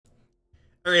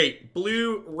Alright,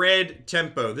 blue-red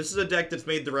tempo. This is a deck that's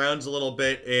made the rounds a little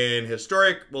bit in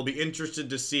Historic. We'll be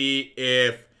interested to see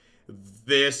if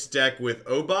this deck with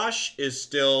Obosh is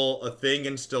still a thing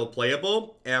and still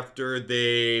playable after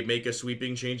they make a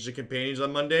sweeping change to companions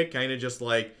on Monday. Kind of just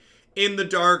like in the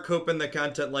dark, hoping that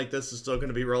content like this is still going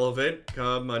to be relevant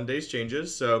come Monday's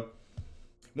changes. So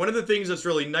one of the things that's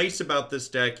really nice about this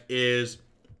deck is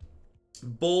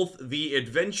both the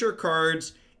adventure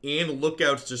cards and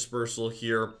Lookout's Dispersal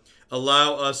here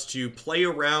allow us to play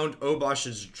around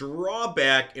Obosh's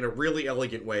drawback in a really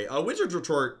elegant way. Wizard's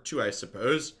Retort, too, I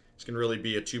suppose. It's going to really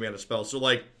be a 2-mana spell. So,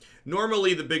 like,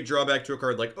 normally the big drawback to a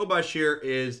card like Obosh here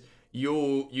is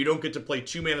you don't get to play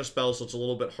 2-mana spells, so it's a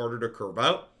little bit harder to curve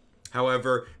out.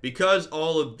 However, because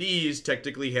all of these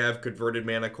technically have converted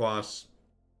mana costs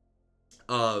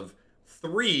of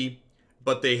 3,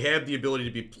 but they have the ability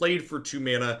to be played for 2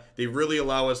 mana. They really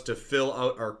allow us to fill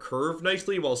out our curve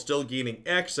nicely while still gaining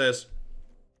access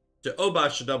to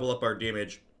Obosh to double up our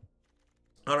damage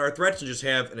on our threats and just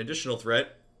have an additional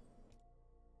threat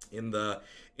in the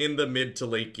mid to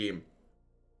late game.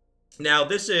 Now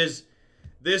this is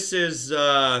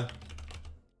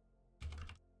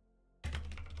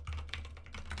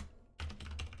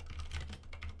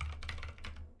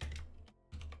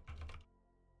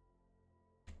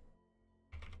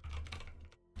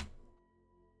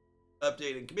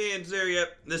updating commands there,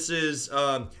 yep. This is,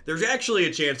 there's actually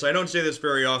a chance, I don't say this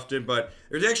very often, but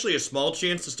there's actually a small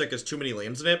chance this deck has too many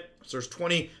lands in it. So there's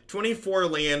 24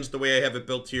 lands the way I have it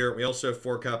built here. We also have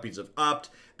 4 copies of Opt.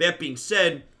 That being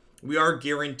said, we are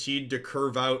guaranteed to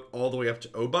curve out all the way up to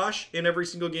Obosh in every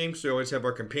single game, so we always have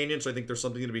our companion, so I think there's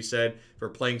something to be said for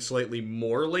playing slightly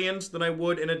more lands than I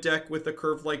would in a deck with a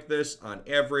curve like this on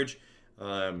average.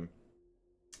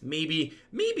 Maybe...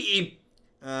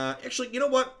 actually, you know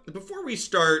what? Before we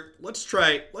start, let's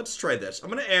try this. I'm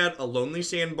gonna add a Lonely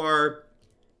Sandbar,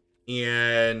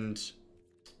 and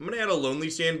I'm gonna add a Lonely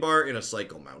Sandbar in a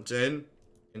Cycle Mountain,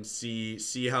 and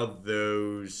see how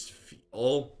those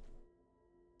feel.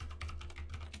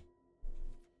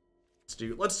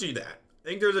 Let's do that. I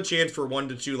think there's a chance for 1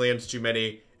 to 2 lands too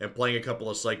many, and playing a couple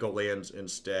of Cycle lands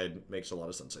instead makes a lot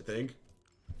of sense, I think.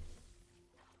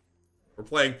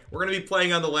 We're going to be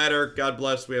playing on the ladder. God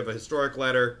bless, we have a historic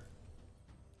ladder.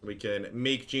 We can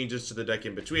make changes to the deck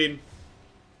in between.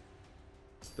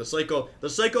 The cycle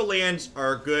lands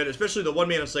are good, especially the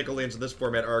 1-mana cycle lands in this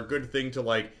format are a good thing to,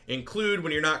 like, include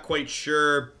when you're not quite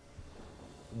sure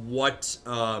what,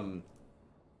 how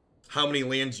many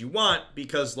lands you want,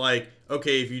 because, like,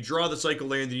 okay, if you draw the cycle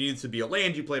land, you need it to be a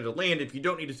land, you play it a land. If you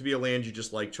don't need it to be a land, you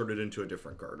just, like, turn it into a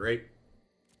different card, right?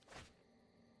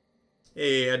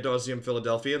 Hey, Ed Dawsium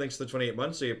Philadelphia, thanks for the 28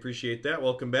 months. I appreciate that.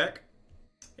 Welcome back.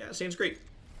 Yeah, sounds great.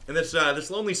 And this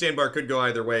Lonely Sandbar could go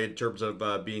either way in terms of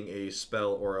being a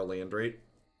spell or a land, right?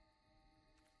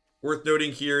 Worth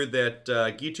noting here that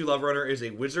Ghitu Lavarunner is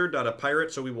a wizard, not a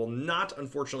pirate, so we will not,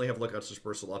 unfortunately, have Lookout's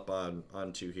Dispersal up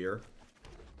on 2 here.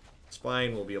 It's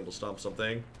fine, we'll be able to stomp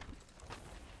something.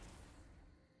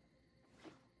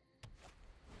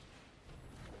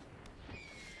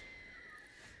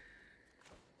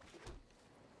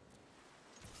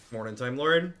 Morning time,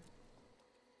 Lord.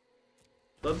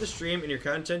 Love the stream, and your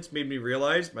content's made me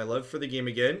realize my love for the game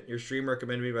again. Your stream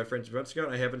recommended me by friends months ago,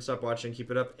 and I haven't stopped watching.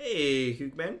 Keep it up. Hey,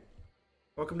 Hoogman.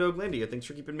 Welcome to Oaklandia. Thanks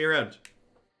for keeping me around.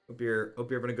 Hope you're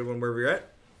having a good one wherever you're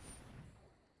at.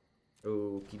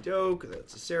 Okie doke.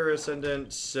 That's a Sarah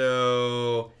Ascendant.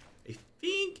 So I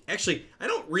think actually I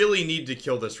don't really need to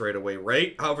kill this right away,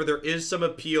 right? However, there is some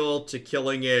appeal to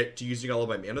killing it, to using all of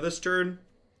my mana this turn.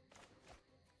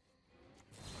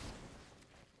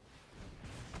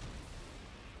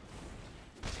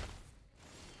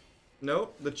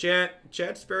 Nope, the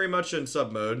chat's very much in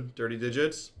sub mode. Dirty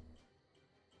digits.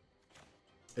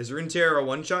 Is Runeterra a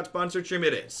one-shot sponsored stream?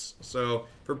 It is. So,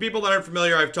 for people that aren't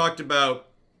familiar, I've talked about...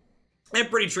 I'm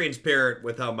pretty transparent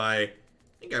with how my... I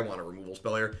think I want a removal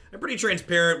spell here. I'm pretty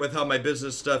transparent with how my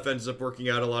business stuff ends up working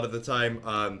out a lot of the time.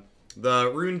 The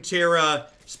Runeterra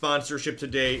sponsorship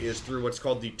today is through what's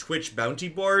called the Twitch Bounty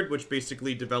Board, which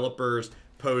basically developers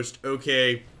post,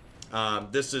 okay...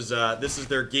 this is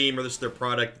their game or this is their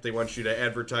product that they want you to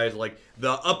advertise. Like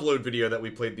the upload video that we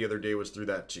played the other day was through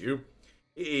that too.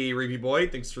 Hey, Ravy Boy,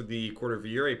 thanks for the quarter of a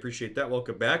year. I appreciate that.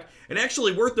 Welcome back. And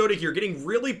actually, worth noting here, getting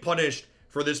really punished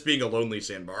for this being a Lonely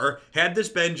Sandbar. Had this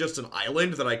been just an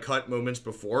island that I cut moments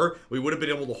before, we would have been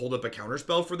able to hold up a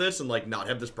counterspell for this and, like, not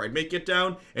have this Pridemate get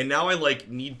down. And now I, like,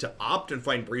 need to opt and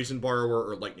find Brazen Borrower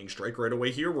or Lightning Strike right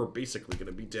away here. We're basically going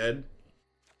to be dead.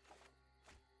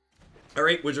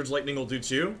 Alright, Wizard's Lightning will do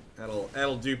too.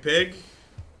 That'll do, pig.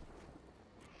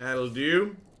 That'll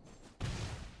do.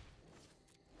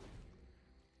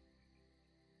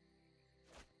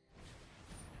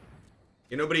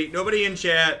 Yeah, nobody in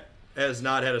chat has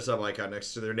not had a sub icon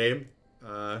next to their name.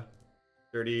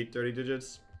 30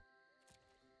 digits.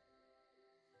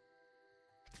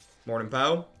 Morning,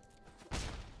 Pow.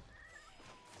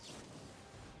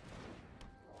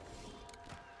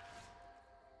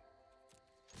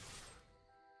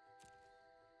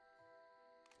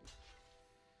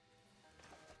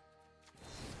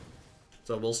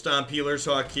 So we'll stomp Healer's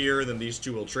Hawk here, then these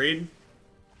two will trade.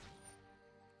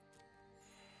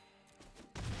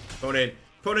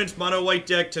 Opponent's mono white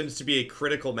deck tends to be a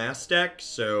critical mass deck,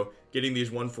 so getting these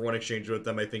 1-for-1 exchange with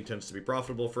them I think tends to be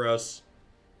profitable for us.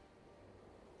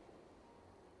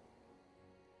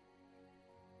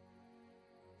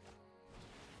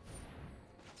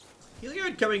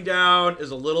 Heliod coming down is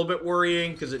a little bit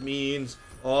worrying because it means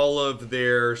all of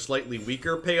their slightly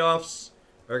weaker payoffs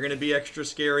are going to be extra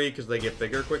scary because they get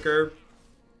bigger quicker.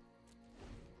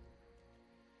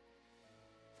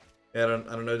 Yeah, I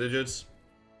don't know digits.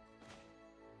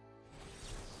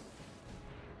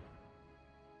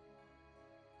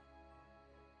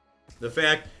 The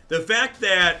fact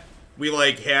that we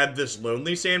like had this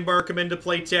Lonely Sandbar come into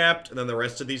play tapped, and then the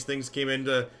rest of these things came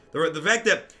into the fact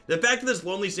that this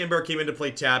Lonely Sandbar came into play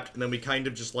tapped, and then we kind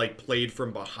of just like played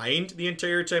from behind the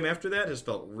entire time after that has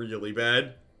felt really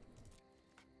bad.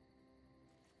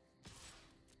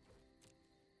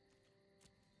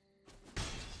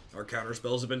 Our counter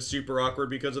spells have been super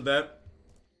awkward because of that.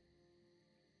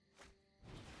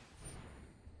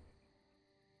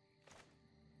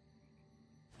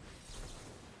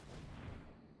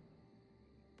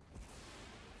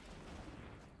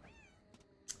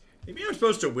 Maybe I'm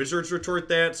supposed to Wizard's Retort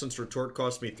that, since Retort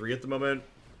costs me 3 at the moment.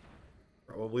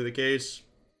 Probably the case.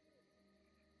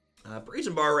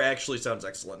 Brazen Borrower actually sounds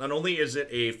excellent. Not only is it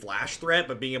a flash threat,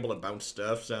 but being able to bounce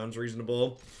stuff sounds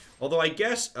reasonable. Although I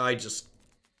guess I just...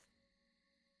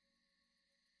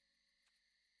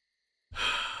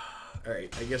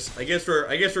 Alright, I guess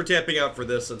we're tapping out for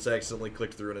this since I accidentally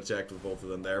clicked through and attacked with both of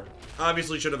them there.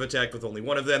 Obviously should have attacked with only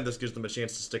one of them. This gives them a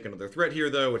chance to stick another threat here,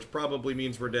 though, which probably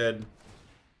means we're dead.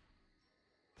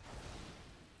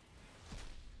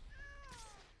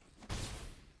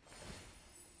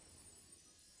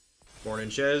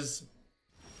 Morning, Chez.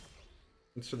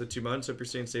 Thanks for the 2 months. Hope you're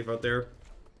staying safe out there.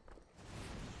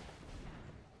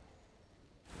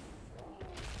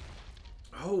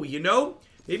 Oh, you know,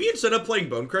 maybe instead of playing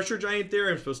Bonecrusher Giant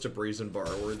there, I'm supposed to Brazen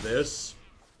Borrower this.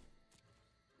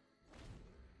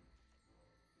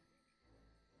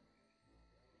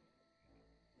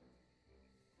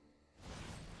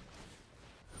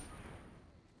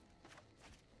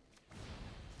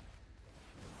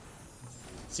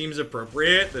 Seems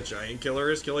appropriate. The Giant Killer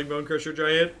is killing Bonecrusher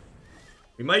Giant.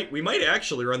 We might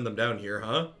actually run them down here,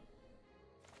 huh?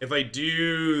 If I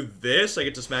do this, I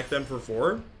get to smack them for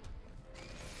 4.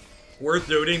 Worth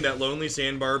noting that Lonely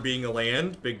Sandbar being a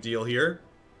land, big deal here.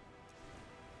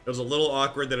 It was a little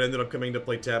awkward that ended up coming to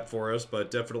play tap for us,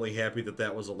 but definitely happy that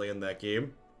that was a land that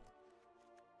game.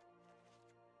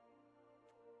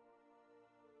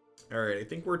 Alright, I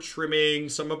think we're trimming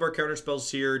some of our counter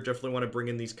spells here. Definitely want to bring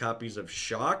in these copies of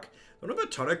Shock. I don't have a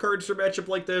ton of cards for a matchup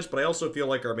like this, but I also feel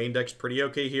like our main deck's pretty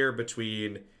okay here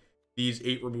between these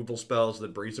 8 removal spells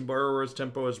that Brazen Borrower's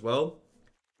tempo as well.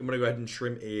 I'm going to go ahead and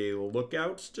trim a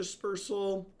Lookout's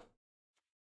Dispersal.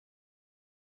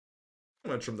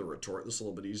 I'm going to trim the Retort. This is a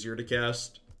little bit easier to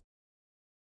cast.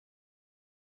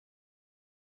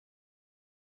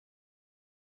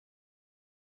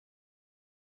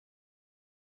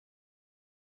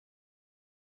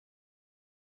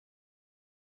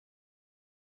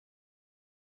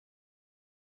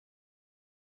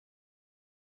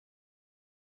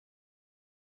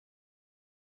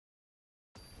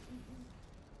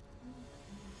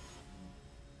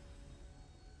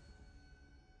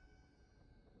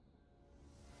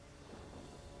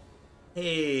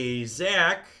 Hey,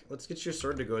 Zach. Let's get your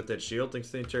sword to go with that shield. Thanks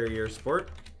for the entire year of support.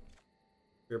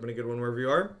 You're having a good one wherever you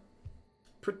are.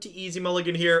 Pretty easy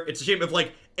mulligan here. It's a shame if,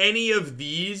 like, any of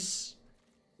these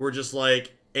were just,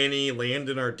 like, any land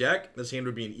in our deck. This hand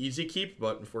would be an easy keep,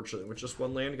 but unfortunately with just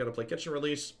one land, gotta play catch and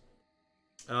release.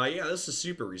 Yeah, this is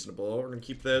super reasonable. We're gonna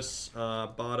keep this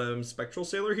bottom Spectral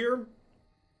Sailor here.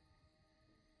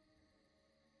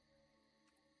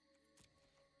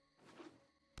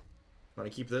 I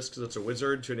want to keep this because it's a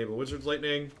wizard to enable Wizard's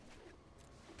Lightning.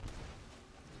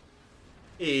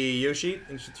 Hey, Yoshi.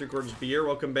 Thanks for 3/4 of the year.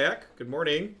 Welcome back. Good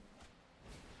morning.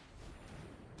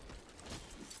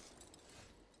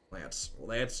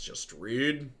 That's just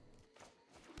rude.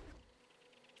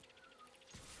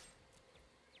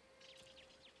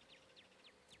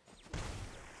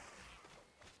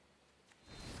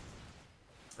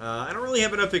 I don't really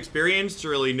have enough experience to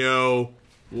really know.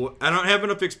 I don't have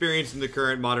enough experience in the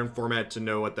current Modern format to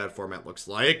know what that format looks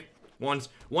like.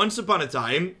 Once upon a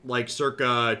time, like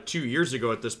circa 2 years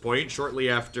ago at this point, shortly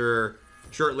after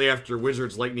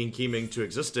Wizards Lightning came into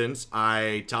existence,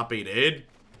 I top-8'd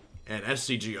an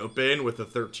SCG Open with a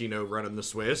 13-0 run in the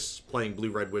Swiss, playing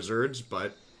Blue-Red Wizards,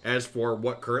 but as for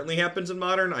what currently happens in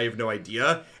Modern, I have no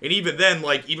idea. And even then,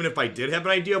 like, even if I did have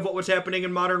an idea of what was happening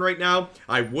in Modern right now,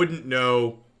 I wouldn't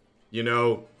know, you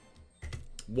know,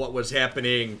 what was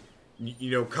happening,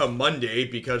 you know, come Monday,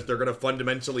 because they're going to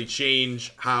fundamentally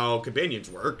change how companions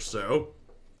work, so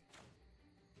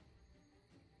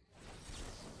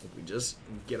if we just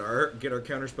get our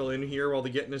counterspell in here while the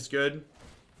getting is good.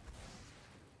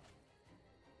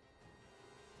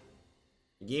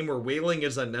 A game where whaling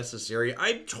is unnecessary.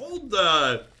 I'm told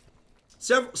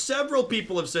several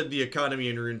people have said the economy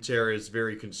in Runeterra is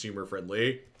very consumer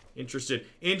friendly.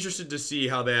 Interested to see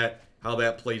how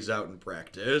that plays out in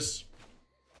practice.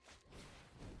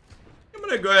 I'm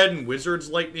gonna go ahead and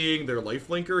Wizards Lightning their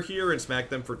lifelinker here and smack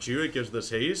them for 2. It gives this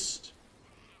haste.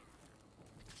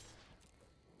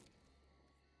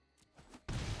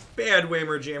 Bad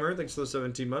Whammer Jammer, thanks for the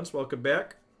 17 months. Welcome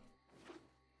back.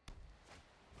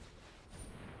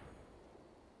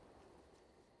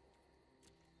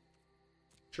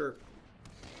 Sure.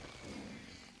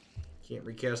 Can't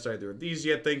recast either of these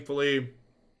yet, thankfully.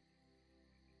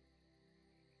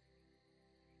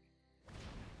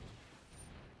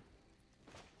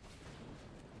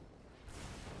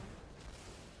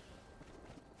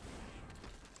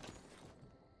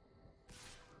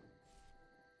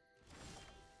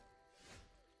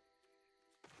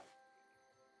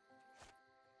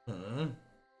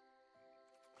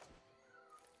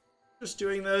 Just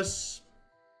doing this.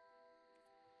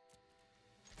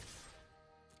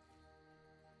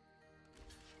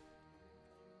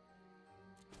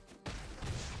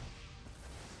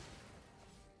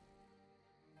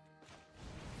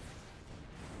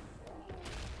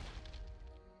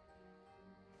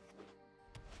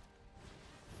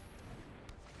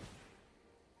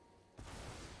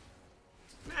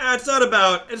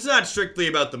 It's not strictly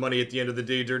about the money at the end of the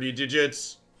day, Dirty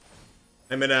Digits.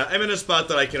 I'm in a spot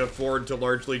that I can afford to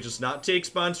largely just not take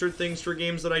sponsored things for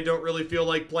games that I don't really feel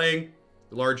like playing.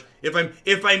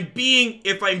 If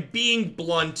I'm being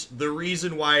blunt, the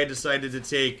reason why I decided to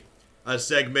take a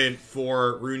segment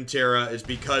for Runeterra is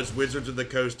because Wizards of the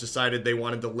Coast decided they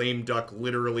wanted to lame duck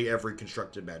literally every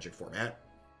constructed Magic format.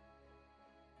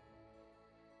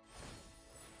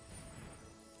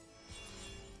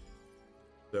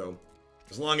 So,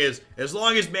 as long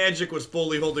as Magic was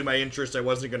fully holding my interest, I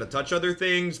wasn't going to touch other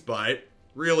things, but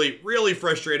really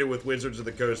frustrated with Wizards of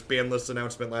the Coast ban list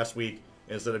announcement last week.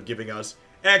 Instead of giving us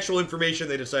actual information,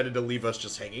 they decided to leave us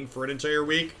just hanging for an entire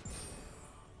week.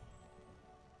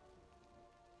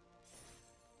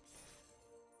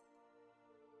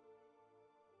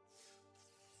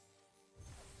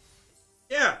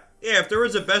 Yeah, if there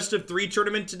was a best of 3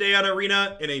 tournament today on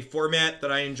Arena in a format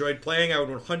that I enjoyed playing, I would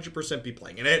 100% be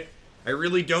playing in it. I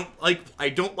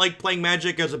don't like playing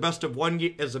Magic as a best of one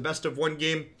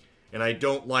game, and I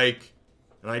don't like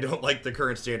the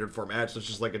current standard format, so it's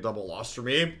just like a double loss for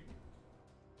me.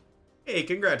 Hey,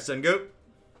 congrats, Sengoat.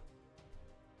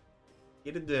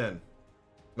 Get it done.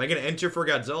 Am I gonna enter for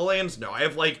Godzilla lands? No, I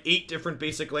have like 8 different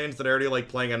basic lands that I already like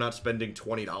playing. I'm not spending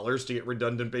 $20 to get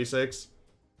redundant basics.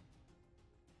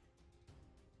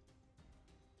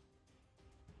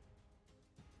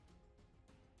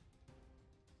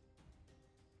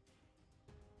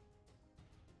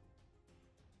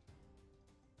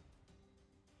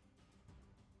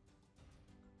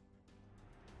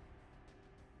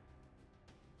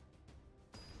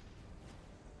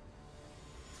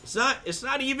 It's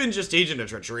not even just Agent of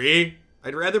Treachery.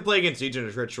 I'd rather play against Agent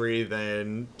of Treachery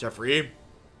than Teferi.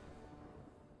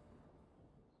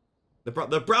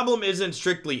 The problem isn't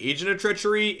strictly Agent of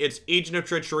Treachery, it's Agent of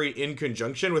Treachery in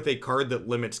conjunction with a card that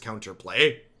limits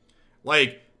counterplay.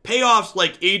 Like, payoffs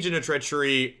like Agent of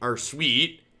Treachery are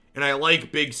sweet, and I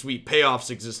like big sweet payoffs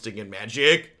existing in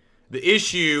Magic. The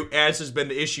issue, as has been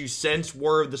the issue since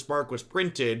War of the Spark was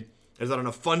printed, is that on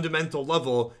a fundamental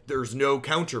level, there's no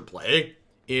counterplay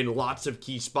in lots of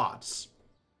key spots.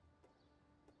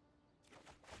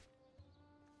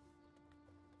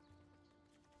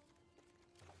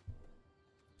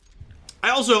 I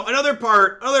also, another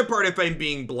part, if I'm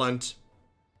being blunt,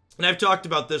 and I've talked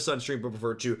about this on stream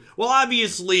before too, well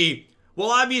obviously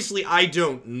I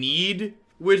don't need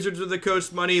Wizards of the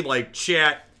Coast money. Like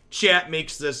chat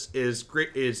makes this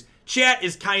chat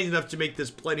is kind enough to make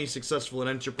this plenty successful in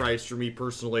Enterprise for me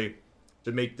personally,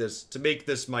 to make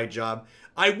this my job.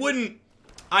 I wouldn't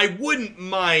I wouldn't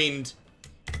mind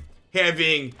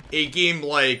having a game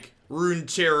like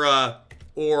Runeterra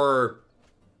or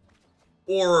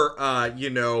you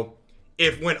know,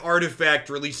 if when Artifact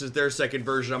releases their second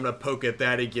version, I'm gonna poke at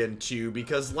that again too,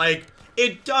 because like,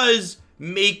 it does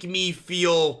make me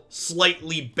feel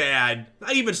slightly bad.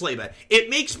 Not even slightly bad. It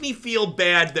makes me feel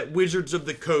bad that Wizards of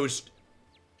the Coast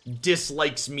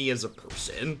dislikes me as a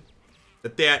person.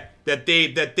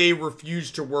 That they refuse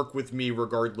to work with me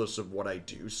regardless of what I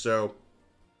do. So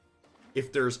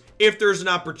if there's an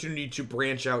opportunity to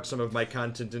branch out some of my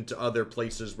content into other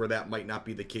places where that might not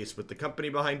be the case with the company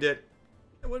behind it,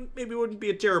 maybe it wouldn't be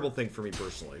a terrible thing for me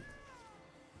personally.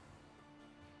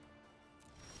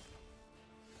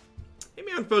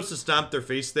 Maybe I'm supposed to stomp their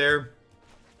face there.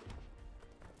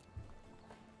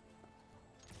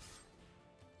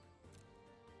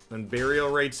 And burial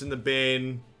rates in the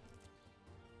bin.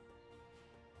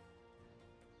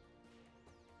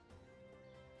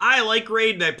 I like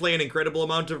Raid, and I play an incredible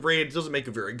amount of Raid. It doesn't make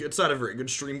a very good, it's not a very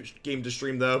good game to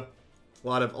stream, though. A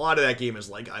lot of that game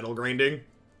is like idle grinding.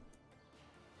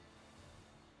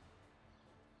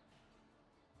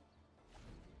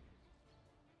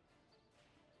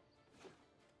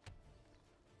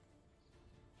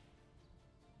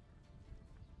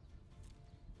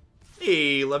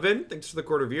 Hey, Levin, thanks for the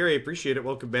quarter of year. I appreciate it.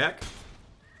 Welcome back.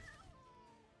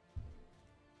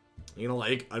 You know,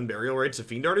 like, Unburial Rites of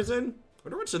Fiend Artisan? I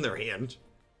wonder what's in their hand.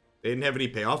 They didn't have any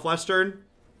payoff last turn?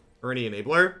 Or any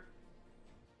enabler?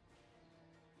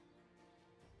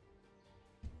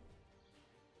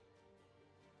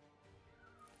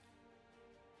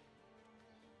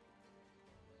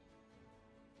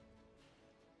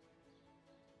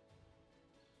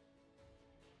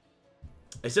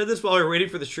 I said this while we were waiting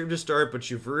for the stream to start, but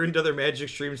you've ruined other Magic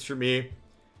streams for me.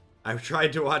 I've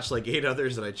tried to watch like 8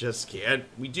 others and I just can't.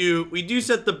 We do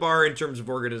set the bar in terms of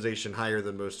organization higher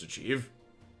than most achieve.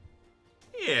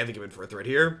 Yeah, I think I'm in for a threat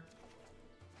here.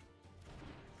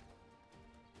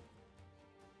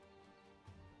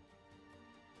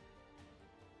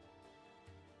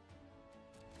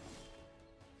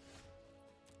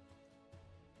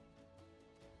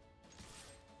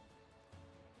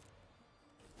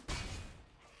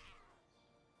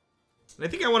 And I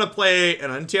think I want to play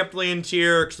an untapped land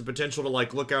here, because the potential to,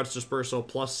 like, Lookout's Dispersal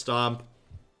plus Stomp.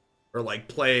 Or, like,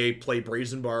 play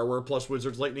Brazen Borrower plus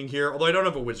Wizard's Lightning here. Although I don't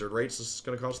have a Wizard, right? So this is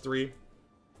going to cost 3.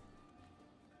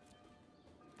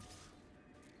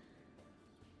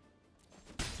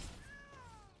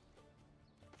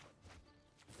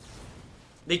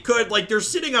 They could, like, they're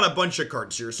sitting on a bunch of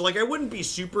cards here. So, like, I wouldn't be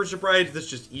super surprised if this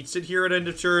just eats it here at end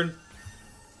of turn.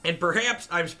 And perhaps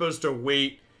I'm supposed to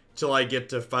wait till I get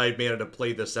to 5 mana to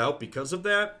play this out because of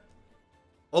that.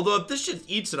 Although if this just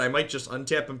eats it, I might just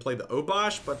untap and play the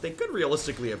Obosh, but they could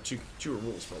realistically have two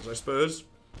removal spells, I suppose.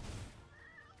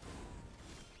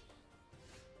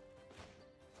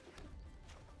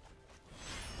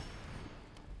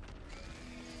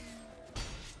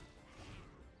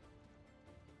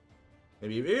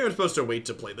 Maybe I'm supposed to wait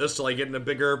to play this till I get in a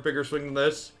bigger swing than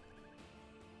this.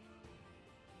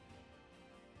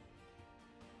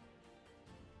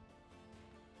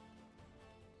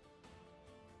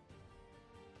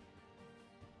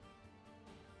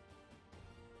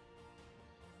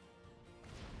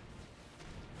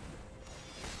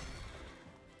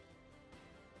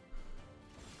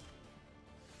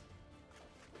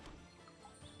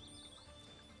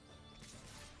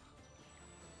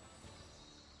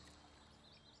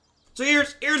 So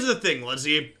here's the thing,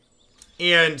 Lizzie,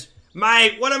 and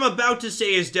what I'm about to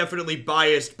say is definitely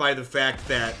biased by the fact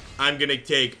that I'm gonna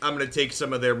take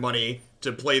some of their money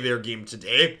to play their game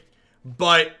today,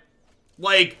 but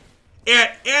like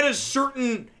at a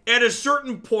certain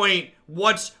point,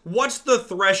 what's the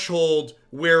threshold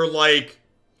where like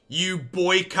you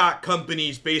boycott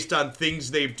companies based on things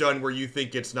they've done where you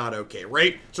think it's not okay,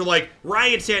 right? So, like,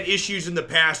 Riot's had issues in the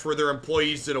past where their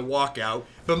employees did a walkout,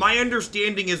 but my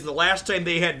understanding is the last time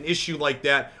they had an issue like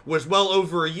that was well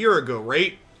over a year ago,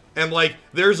 right? And, like,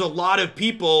 there's a lot of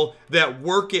people that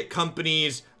work at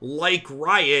companies like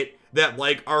Riot that,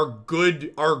 like, are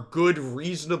good,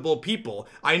 reasonable people.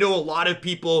 I know a lot of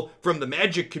people from the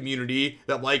Magic community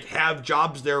that, like, have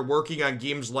jobs there working on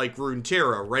games like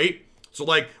Runeterra, right? So,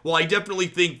 like, well, I definitely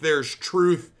think there's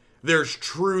truth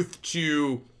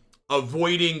to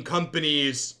avoiding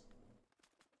companies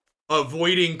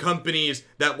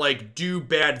that, like, do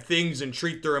bad things and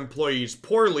treat their employees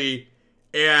poorly.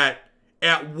 At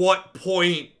what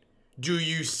point do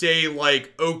you say,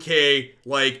 like, okay,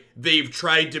 like, they've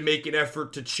tried to make an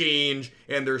effort to change,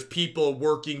 and there's people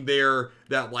working there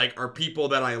that, like, are people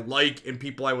that I like and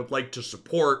people I would like to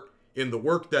support, in the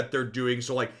work that they're doing.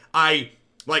 So, like,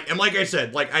 and like I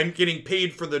said, like, I'm getting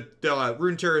paid for the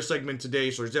Runeterra segment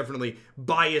today, so there's definitely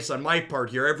bias on my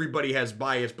part here. Everybody has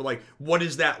bias, but, like, what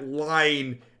is that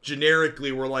line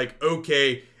generically where, like,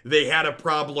 okay, they had a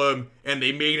problem, and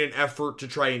they made an effort to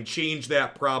try and change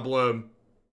that problem.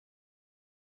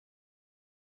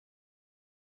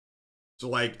 So,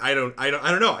 like, I don't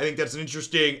know. I think that's an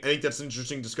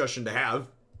interesting discussion to have.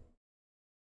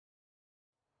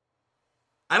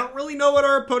 I don't really know what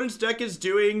our opponent's deck is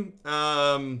doing.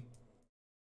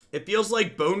 It feels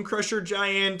like Bonecrusher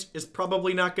Giant is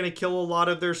probably not going to kill a lot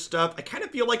of their stuff. I kind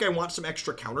of feel like I want some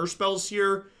extra counter spells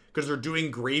here, because they're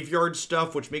doing graveyard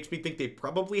stuff, which makes me think they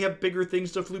probably have bigger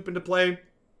things to floop into play.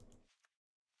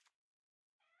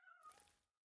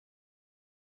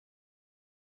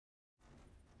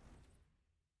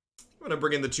 I'm going to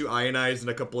bring in the 2 Ionize and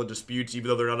a couple of Disputes, even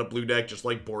though they're not a blue deck, just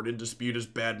like Board and Dispute is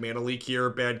bad mana leak here,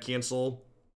 bad cancel.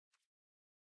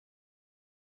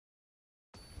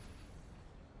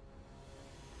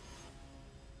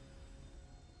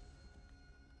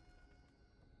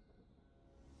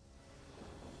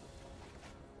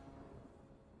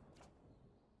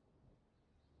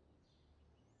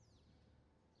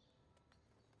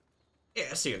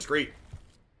 Yeah, Sand's great.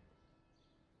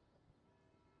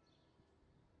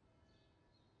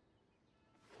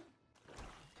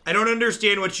 I don't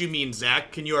understand what you mean,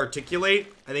 Zach. Can you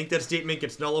articulate? I think that statement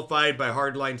gets nullified by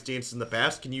hardline stance in the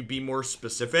past. Can you be more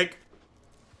specific?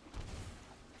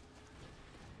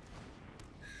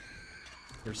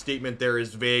 Your statement there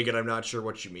is vague, and I'm not sure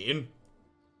what you mean.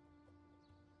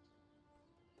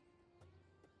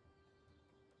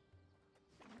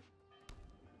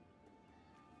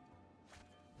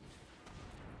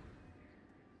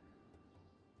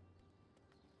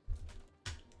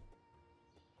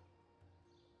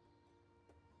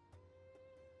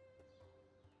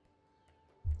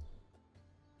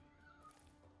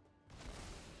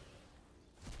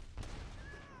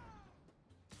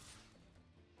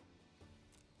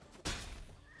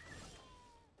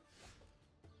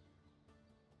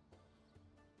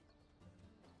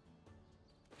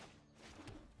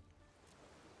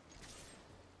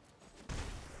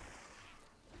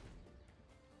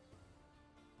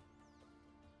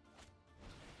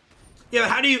 Yeah,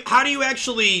 how do you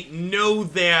actually know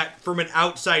that from an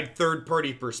outside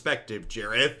third-party perspective,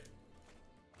 Jareth?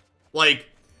 Like,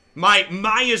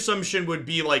 my assumption would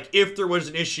be, like, if there was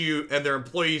an issue and their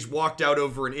employees walked out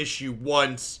over an issue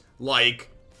once, like,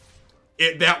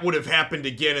 that would have happened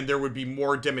again, and there would be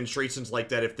more demonstrations like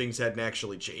that if things hadn't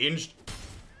actually changed.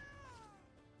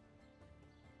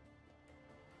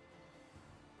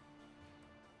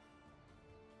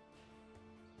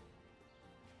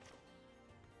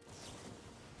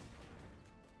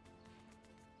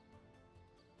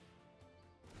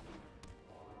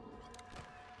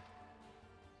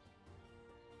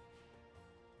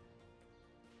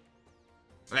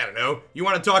 I don't know. You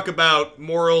want to talk about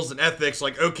morals and ethics,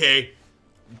 like, okay,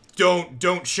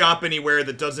 don't shop anywhere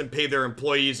that doesn't pay their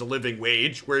employees a living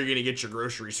wage. Where are you going to get your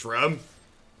groceries from?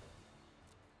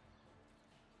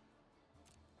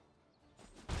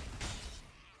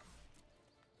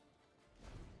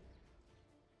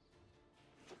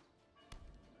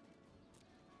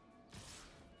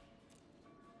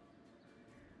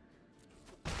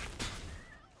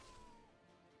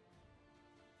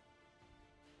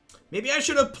 Maybe I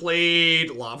should have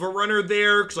played Lavarunner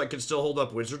there, because I could still hold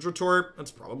up Wizard's Retort.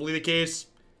 That's probably the case.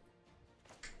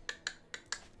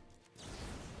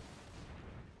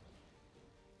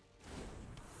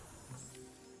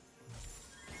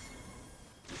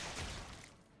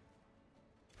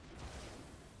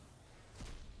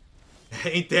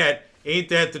 Ain't that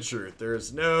the truth? There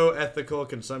is no ethical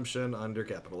consumption under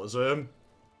capitalism.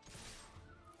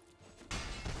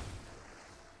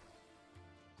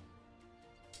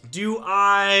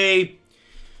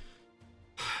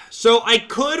 So I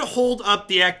could hold up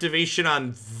the activation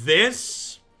on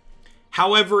this.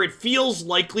 However, it feels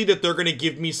likely that they're going to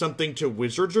give me something to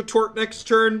Wizard's Retort next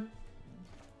turn.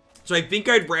 So I think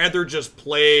I'd rather just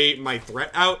play my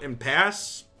threat out and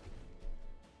pass.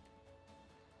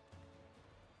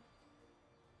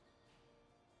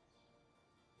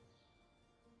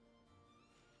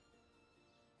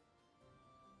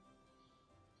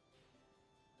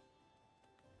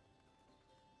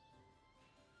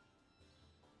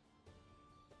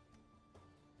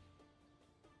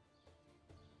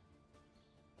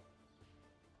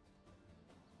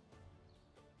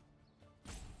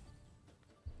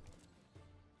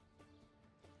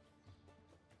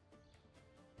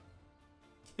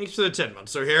 Thanks for the 10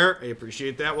 months. So here, I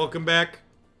appreciate that. Welcome back.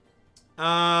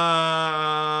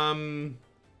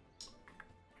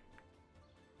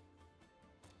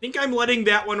 think I'm letting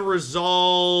that one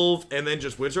resolve and then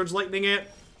just Wizard's Lightning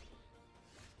it.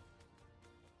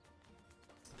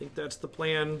 I think that's the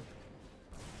plan.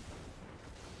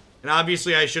 And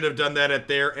obviously I should have done that at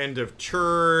their end of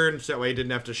turn, so that way I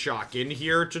didn't have to shock in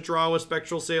here to draw a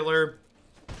Spectral Sailor.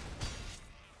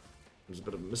 There's a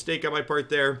bit of a mistake on my part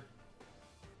there.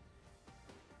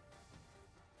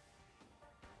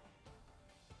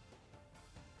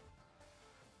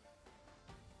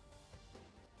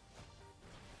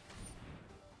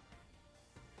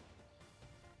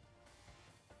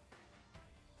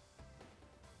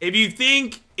 If you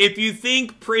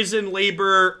think prison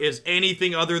labor is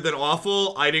anything other than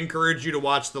awful, I'd encourage you to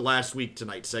watch the Last Week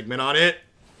Tonight segment on it.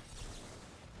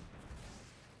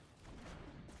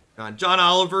 John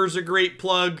Oliver's a great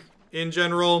plug in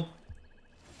general.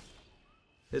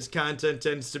 His content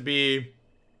tends to be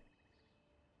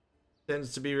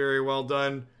very well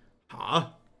done. Huh?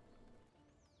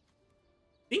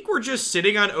 I think we're just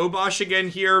sitting on Obosh again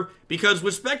here, because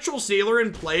with Spectral Sailor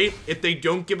in play, if they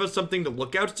don't give us something to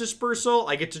look out to Dispersal,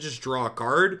 I get to just draw a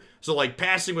card. So, like,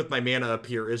 passing with my mana up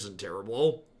here isn't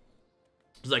terrible.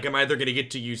 It's like, I'm either going to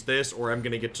get to use this, or I'm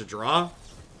going to get to draw.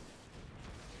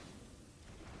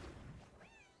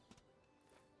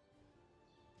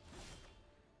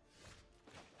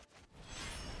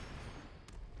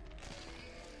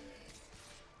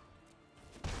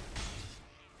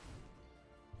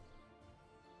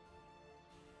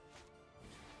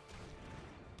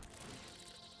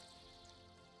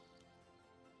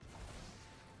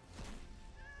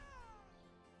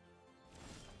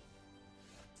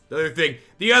 The other thing,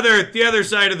 the other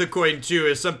side of the coin too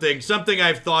is something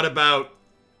I've thought about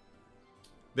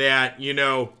that, you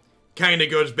know, kind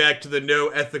of goes back to the no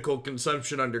ethical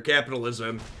consumption under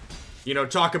capitalism. You know,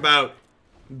 talk about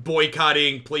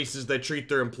boycotting places that treat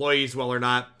their employees well or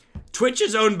not. Twitch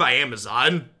is owned by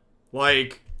Amazon.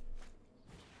 Like,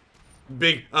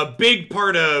 a big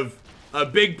part of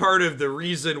the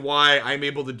reason why I'm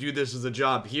able to do this as a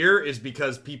job here is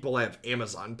because people have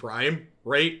Amazon Prime,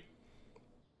 right?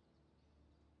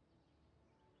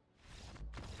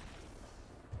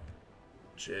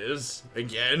 Which is,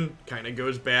 again, kind of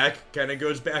goes back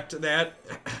to that.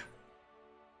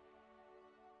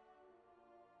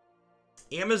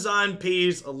 Amazon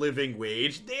pays a living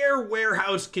wage. Their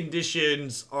warehouse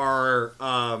conditions are,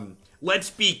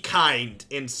 let's be kind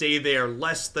and say they are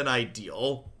less than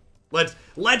ideal.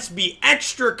 Let's be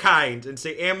extra kind and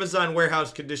say Amazon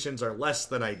warehouse conditions are less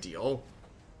than ideal.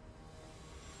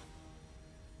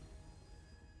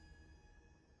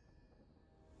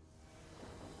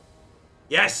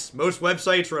 Yes, most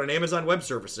websites run on Amazon Web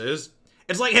Services.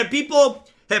 It's like, have people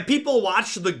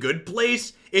watched The Good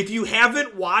Place? If you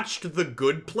haven't watched The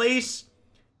Good Place,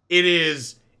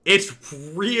 it's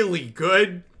really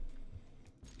good.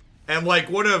 And like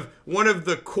one of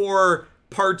the core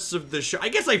parts of the show, I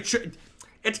guess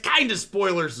it's kind of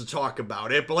spoilers to talk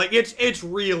about it, but like it's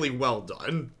really well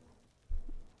done.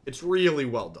 It's really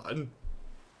well done.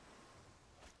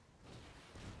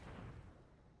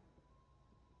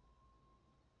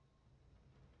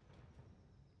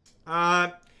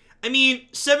 I mean,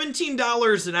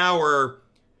 $17 an hour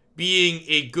being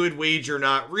a good wage or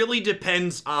not really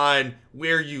depends on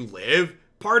where you live.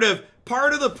 Part of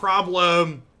the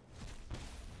problem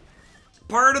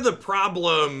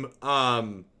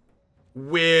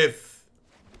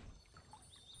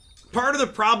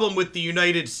with the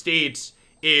United States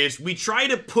is we try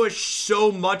to push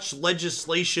so much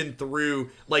legislation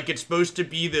through like it's supposed to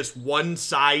be this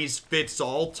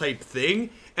one-size-fits-all type thing.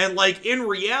 And, like, in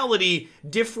reality,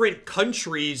 different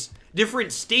countries,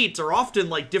 different states are often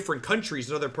like different countries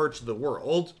in other parts of the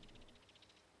world.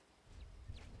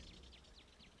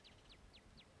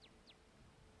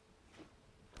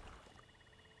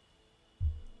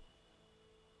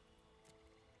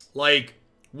 Like,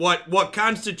 what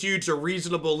constitutes a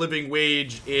reasonable living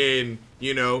wage in,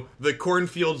 you know, the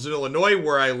cornfields in Illinois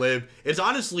where I live is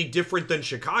honestly different than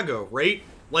Chicago, right?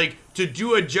 Like, to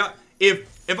do a job, if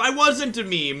I wasn't a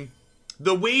meme,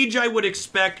 the wage I would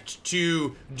expect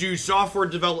to do software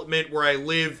development where I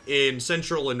live in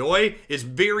central Illinois is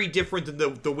very different than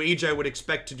the wage I would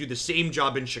expect to do the same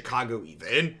job in Chicago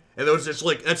even. And those, it's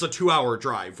like, that's a 2-hour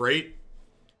drive, right?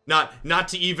 Not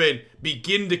to even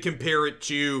begin to compare it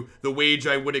to the wage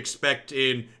I would expect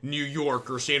in New York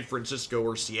or San Francisco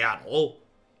or Seattle.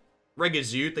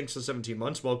 Regazu, thanks for 17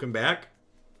 months. Welcome back.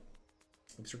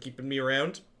 Thanks for keeping me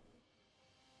around.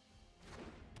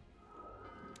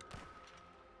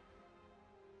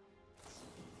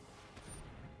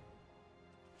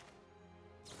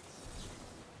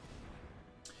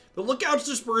 The Lookout's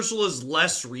Dispersal is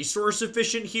less resource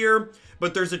efficient here,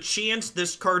 but there's a chance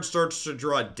this card starts to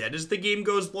draw dead as the game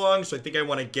goes along, so I think I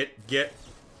want to get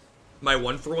my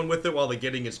 1-for-1 with it while the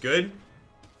getting is good.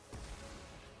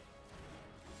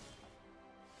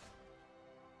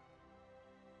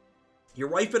 Your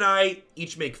wife and I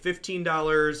each make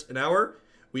 $15 an hour.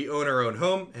 We own our own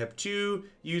home, have 2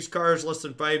 used cars less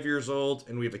than 5 years old,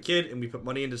 and we have a kid, and we put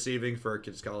money into saving for our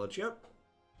kids' college. Yep.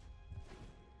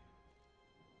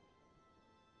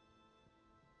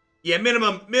 Yeah,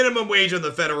 minimum wage on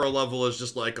the federal level is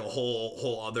just like a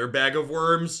whole other bag of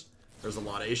worms. There's a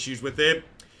lot of issues with it.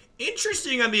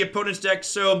 Interesting on the opponent's deck.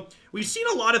 So we've seen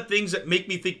a lot of things that make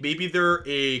me think maybe they're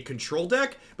a control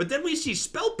deck, but then we see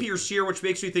Preypiercer here, which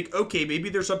makes me think, okay, maybe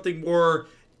there's something more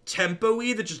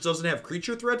tempo-y that just doesn't have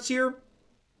creature threats here.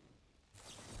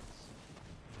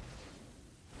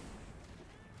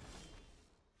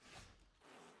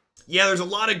 Yeah, there's a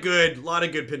lot of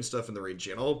good pin stuff in the raid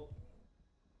channel.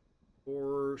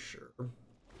 For sure.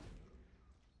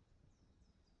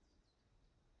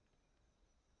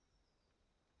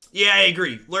 Yeah, I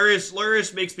agree.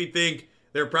 Luris makes me think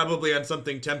they're probably on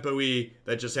something tempo-y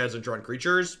that just hasn't drawn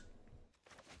creatures.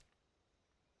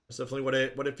 That's definitely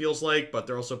what it feels like, but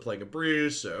they're also playing a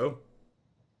Bruise, so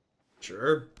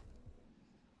sure.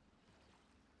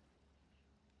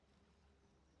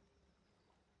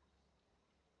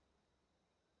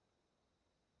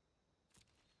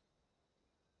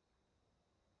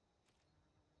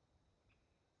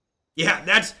 Yeah,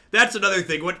 that's another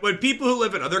thing. When people who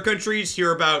live in other countries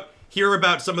hear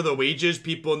about some of the wages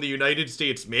people in the United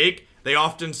States make, they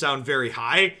often sound very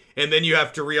high, and then you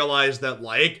have to realize that,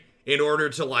 like, in order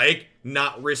to, like,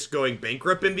 not risk going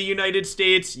bankrupt in the United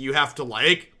States, you have to,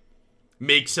 like,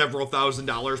 make several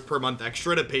 $1,000s per month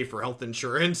extra to pay for health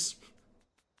insurance.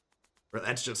 Or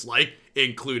that's just, like,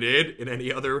 included in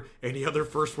any other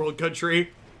first world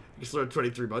country. You still have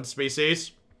 23 months, Space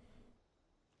Ace.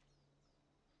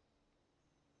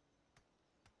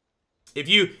 If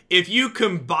you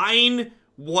combine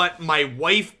what my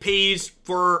wife pays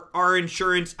for our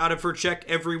insurance out of her check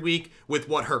every week with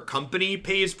what her company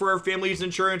pays for our family's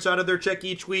insurance out of their check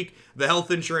each week, the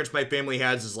health insurance my family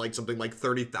has is like something like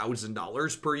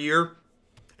 $30,000 per year.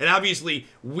 And obviously,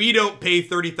 we don't pay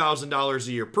 $30,000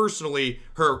 a year personally.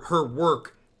 Her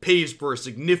work pays for a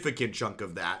significant chunk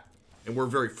of that, and we're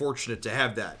very fortunate to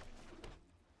have that.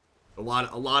 A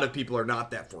lot of people are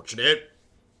not that fortunate.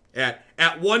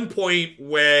 At one point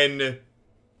when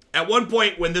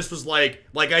this was like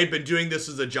I'd been doing this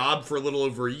as a job for a little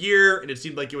over a year, and it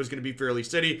seemed like it was going to be fairly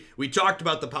steady, we talked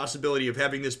about the possibility of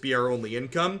having this be our only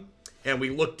income, and we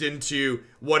looked into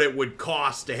what it would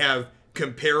cost to have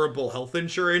comparable health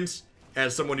insurance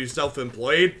as someone who's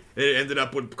self-employed, and it ended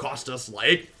up would cost us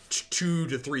like $2,000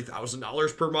 to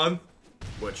 $3,000 per month,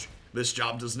 which this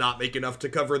job does not make enough to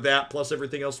cover that, plus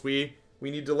everything else we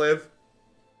need to live.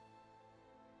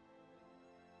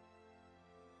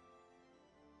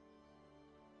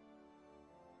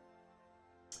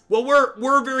 Well,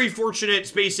 we're very fortunate,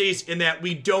 Space Ace, in that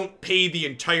we don't pay the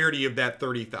entirety of that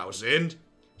 $30,000.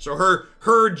 So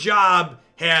her job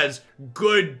has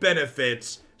good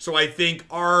benefits. So I think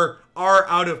our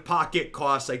out-of-pocket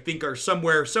costs, I think, are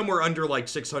somewhere under like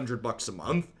 $600 a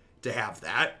month to have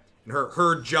that. And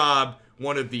her job,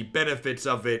 one of the benefits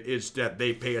of it is that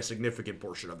they pay a significant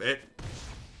portion of it.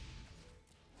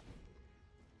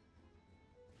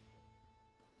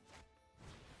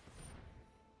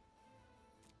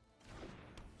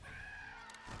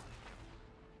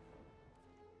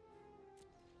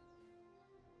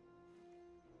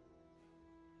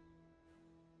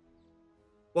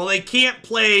 Well, they can't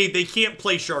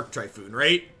play Shark Typhoon,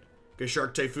 right? Because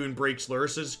Shark Typhoon breaks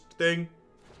Luris's thing.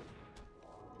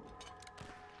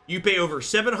 You pay over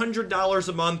 $700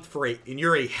 a month and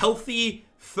you're a healthy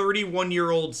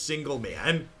 31-year-old single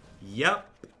man. Yep.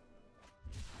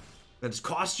 That's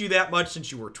cost you that much since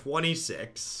you were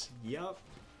 26. Yep.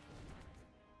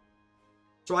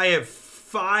 So I have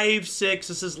 5, 6.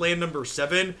 This is land number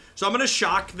 7. So I'm going to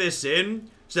shock this in.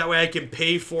 So that way I can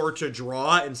pay 4 to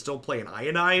draw and still play an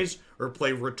Ionize or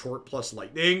play Retort plus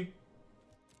Lightning.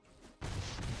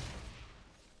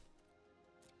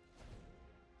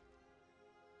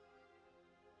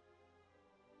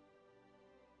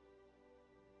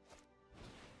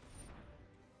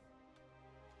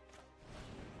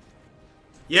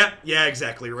 Yep, yeah,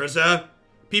 exactly, Rizza.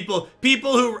 People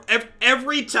who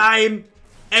every time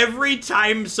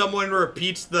someone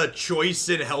repeats the choice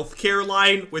in healthcare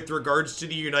line with regards to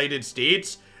the United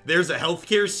States, there's a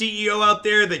healthcare CEO out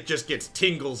there that just gets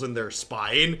tingles in their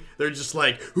spine. They're just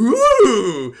like,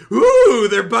 ooh,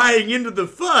 they're buying into the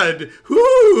FUD,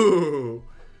 ooh.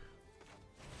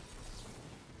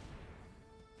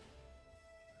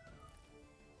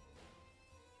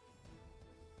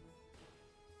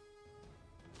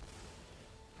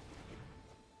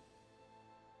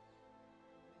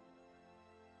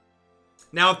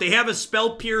 Now, if they have a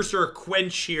Spellpiercer or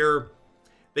Quench here,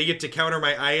 they get to counter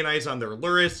my Ionize on their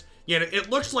Luris. Yeah, it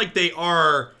looks like they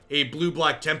are a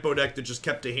blue-black tempo deck that just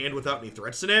kept a hand without any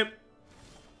threats in it.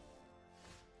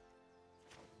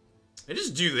 I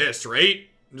just do this, right?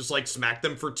 And just, like, smack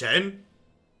them for 10.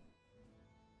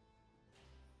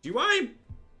 Do I?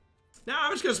 Nah,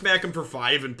 I'm just gonna smack them for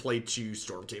 5 and play 2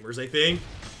 Stormtamers, I think.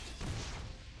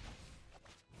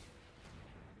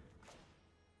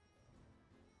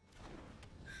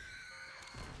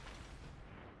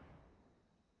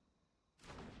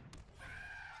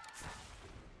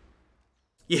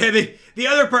 Yeah, the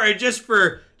other part, just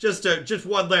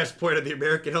one last point on the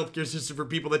American healthcare system for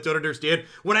people that don't understand.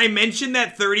 When I mentioned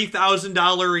that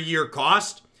 $30,000 a year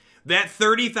cost, that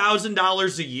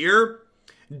 $30,000 a year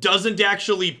doesn't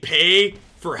actually pay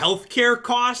for healthcare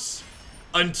costs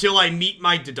until I meet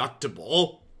my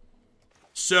deductible.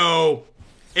 So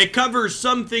it covers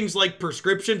some things like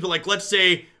prescriptions, but like let's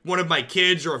say one of my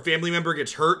kids or a family member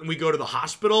gets hurt and we go to the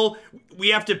hospital, we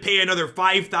have to pay another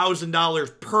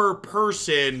 $5,000 per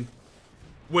person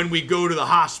when we go to the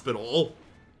hospital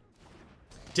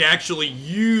to actually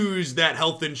use that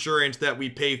health insurance that we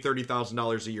pay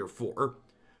 $30,000 a year for.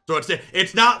 So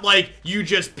it's not like you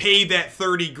just pay that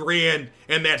 30 grand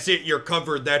and that's it, you're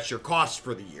covered, that's your cost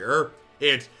for the year.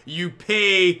 It's you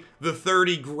pay the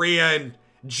 30 grand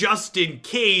just in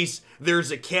case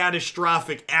there's a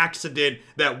catastrophic accident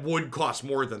that would cost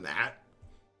more than that.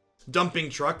 Dumping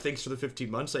Truck, thanks for the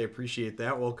 15 months. I appreciate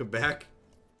that. Welcome back.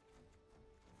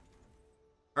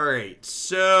 Alright,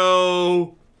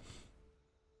 so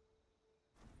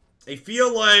I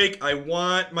feel like I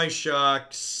want my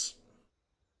shocks.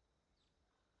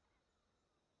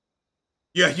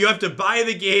 Yeah, you have to buy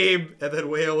the game and then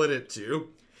whale in it too.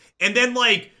 And then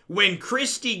like when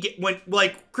Christy,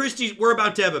 we're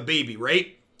about to have a baby,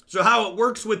 right? So how it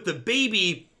works with the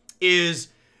baby is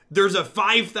there's a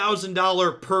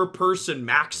 $5,000 per person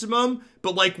maximum,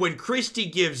 but like when Christy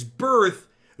gives birth,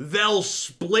 they'll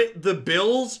split the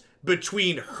bills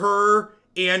between her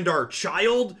and our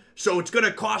child. So it's going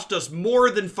to cost us more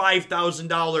than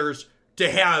 $5,000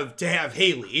 to have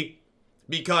Haley,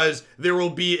 because there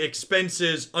will be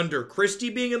expenses under Christy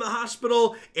being in the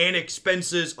hospital and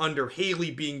expenses under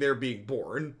Haley being there being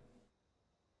born.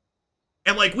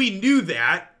 And like we knew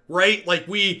that, right? Like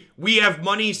we have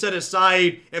money set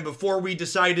aside, and before we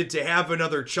decided to have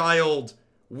another child,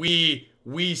 we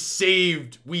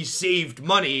saved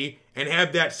money and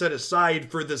have that set aside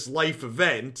for this life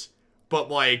event. But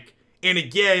like, and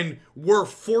again, we're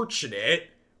fortunate.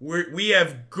 We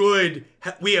have good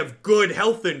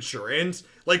health insurance.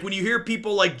 Like when you hear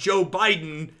people like Joe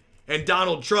Biden and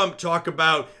Donald Trump talk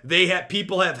about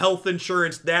people have health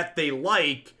insurance that they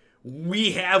like,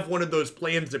 we have one of those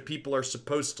plans that people are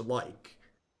supposed to like.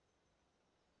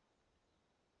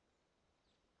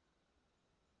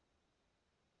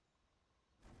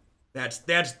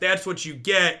 That's what you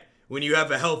get when you have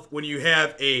a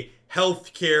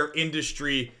healthcare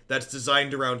industry that's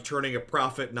designed around turning a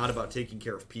profit, not about taking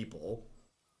care of people.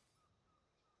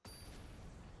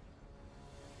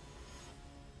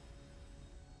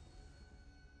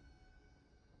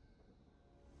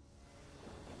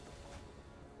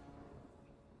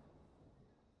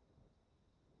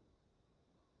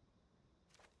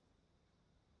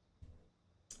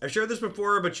 I've shared this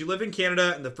before, but you live in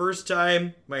Canada, and the first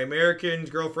time my American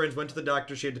girlfriends went to the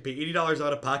doctor, she had to pay $80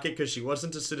 out of pocket because she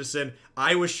wasn't a citizen.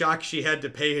 I was shocked she had to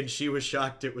pay, and she was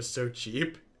shocked it was so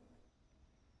cheap.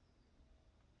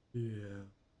 Yeah.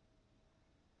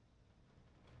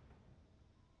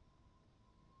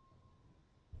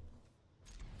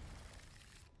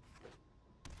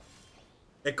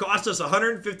 It cost us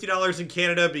 $150 in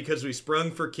Canada because we sprung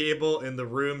for cable in the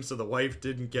room so the wife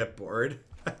didn't get bored.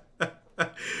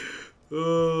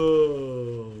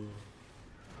 Oh.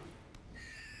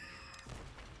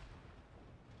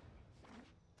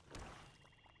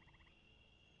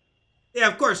 Yeah,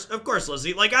 of course,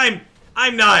 Lizzie. Like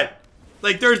I'm not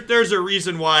like there's a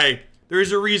reason why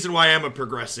I'm a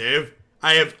progressive.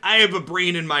 I have a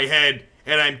brain in my head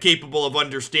and I'm capable of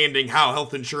understanding how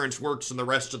health insurance works in the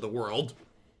rest of the world.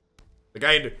 Like,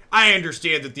 I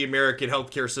understand that the American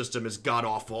healthcare system is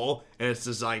god-awful, and it's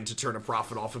designed to turn a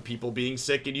profit off of people being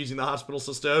sick and using the hospital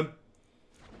system.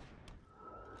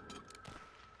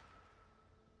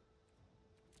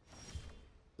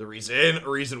 A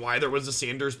reason why there was a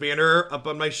Sanders banner up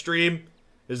on my stream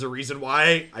is the reason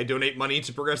why I donate money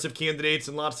to progressive candidates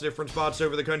in lots of different spots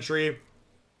over the country.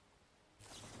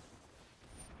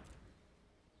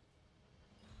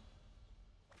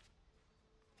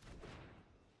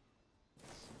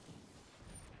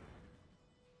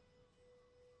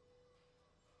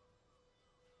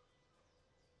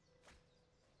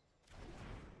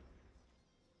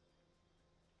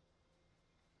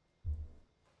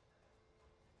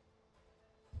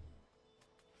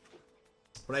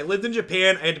 When I lived in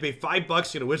Japan, I had to pay $5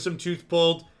 to get a wisdom tooth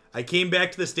pulled. I came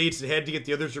back to the States and had to get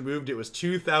the others removed. It was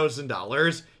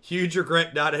 $2,000. Huge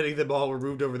regret not having them all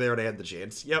removed over there when I had the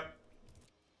chance. Yep.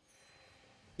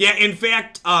 Yeah, in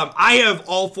fact, I have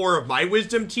all 4 of my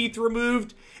wisdom teeth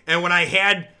removed, and when I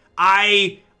had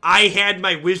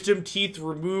my wisdom teeth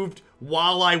removed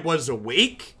while I was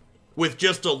awake with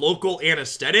just a local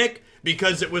anesthetic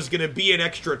because it was going to be an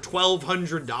extra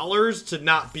 $1,200 to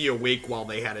not be awake while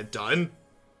they had it done.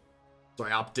 So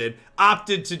I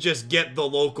opted to just get the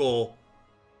local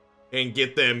and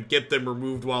get them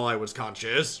removed while I was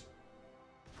conscious.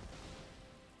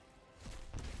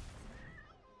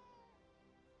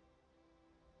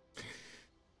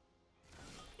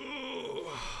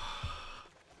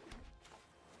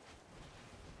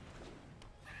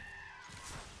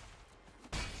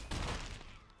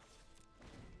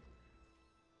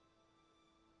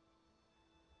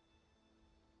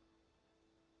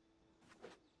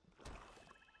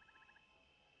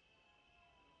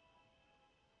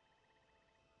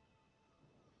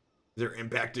 They're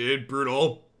impacted.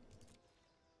 Brutal.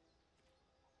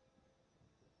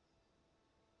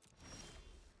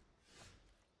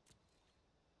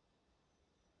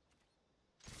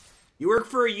 You work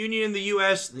for a union in the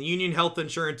US, the union health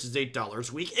insurance is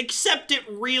 $8 a week, except it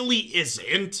really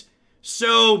isn't.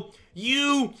 So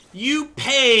you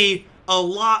pay a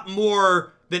lot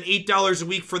more than $8 a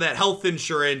week for that health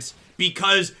insurance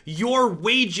because your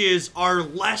wages are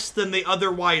less than they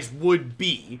otherwise would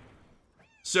be.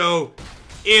 So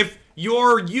if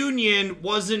your union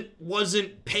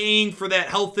wasn't paying for that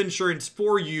health insurance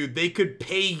for you, they could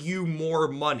pay you more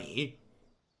money.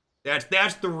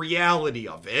 That's the reality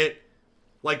of it.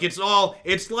 Like it's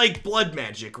like blood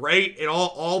magic, right?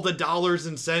 All the dollars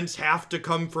and cents have to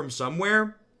come from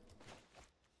somewhere.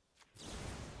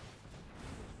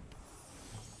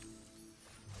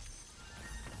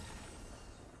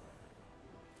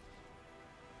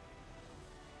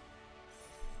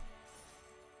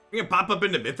 We're gonna pop up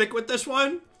into Mythic with this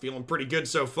one. Feeling pretty good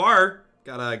so far.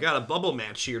 Got a bubble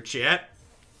match here, chat.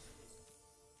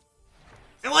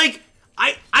 And like,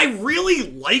 I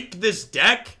really like this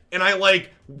deck, and I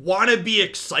like want to be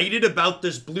excited about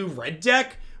this blue-red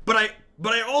deck, but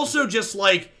I also just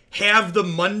like have the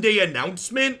Monday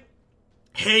announcement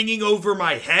hanging over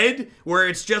my head, where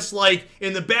it's just like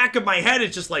in the back of my head,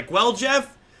 it's just like, well,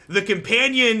 Jeff, the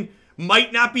companion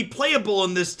might not be playable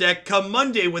in this deck come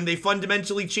Monday when they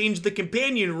fundamentally change the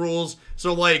companion rules.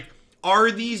 So like,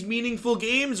 are these meaningful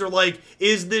games, or like,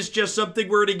 is this just something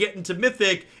where to get into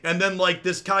Mythic and then like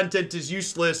this content is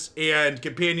useless and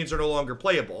companions are no longer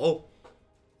playable?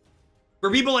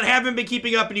 For people that haven't been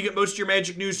keeping up and you get most of your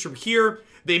Magic news from here,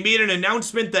 they made an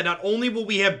announcement that not only will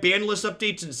we have ban list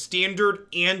updates in Standard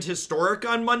and Historic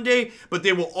on Monday, but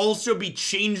they will also be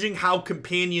changing how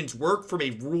companions work from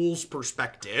a rules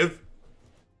perspective.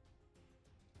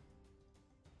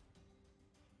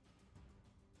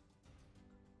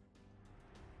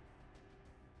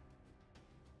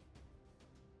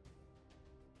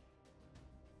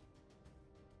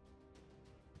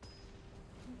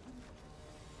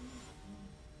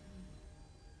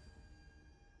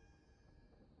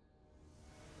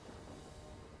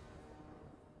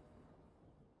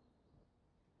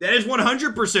 That is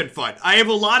 100% fun. I have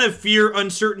a lot of fear,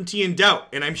 uncertainty, and doubt,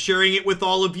 and I'm sharing it with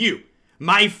all of you.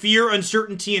 My fear,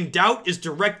 uncertainty, and doubt is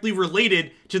directly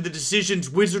related to the decisions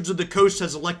Wizards of the Coast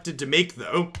has elected to make,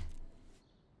 though.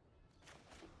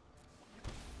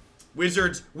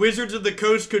 Wizards of the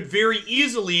Coast could very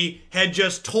easily have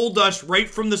just told us right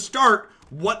from the start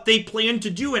what they plan to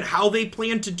do and how they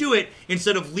plan to do it,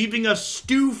 instead of leaving us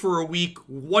stew for a week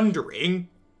wondering.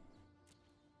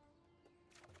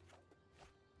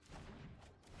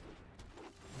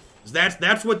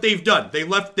 That's what they've done. They've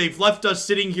left us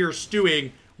sitting here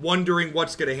stewing, wondering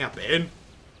what's gonna happen.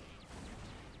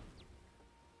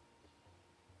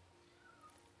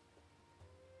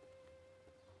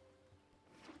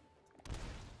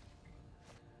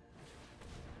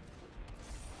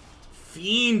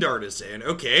 Fiend Artisan.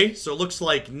 Okay, so it looks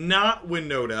like not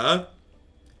Winota.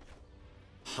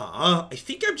 Huh. I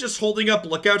think I'm just holding up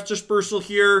Lookout's Dispersal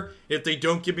here. If they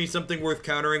don't give me something worth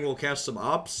countering, we'll cast some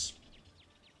Ops.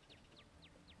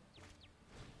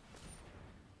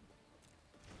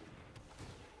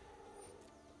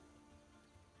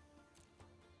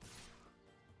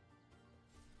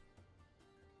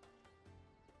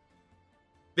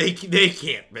 They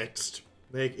can't mixed.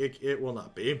 It will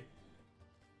not be.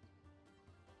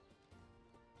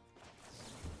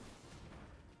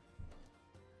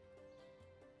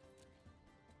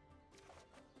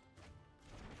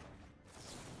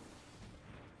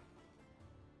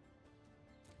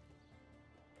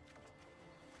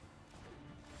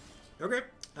 Okay.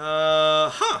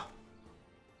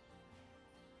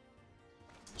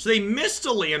 So they missed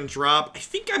a land drop. I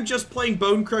think I'm just playing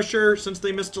Bonecrusher since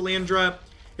they missed a land drop.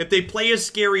 If they play a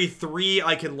scary 3,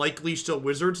 I can likely still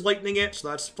Wizard's Lightning it, so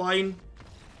that's fine.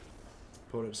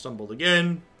 Opponent stumbled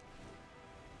again.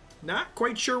 Not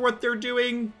quite sure what they're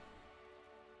doing.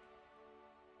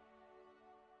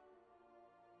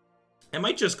 I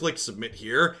might just click submit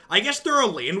here. I guess they're a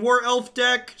Land War Elf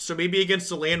deck, so maybe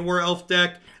against a Land War Elf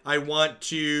deck, I want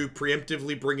to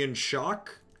preemptively bring in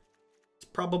Shock. It's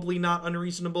probably not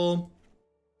unreasonable.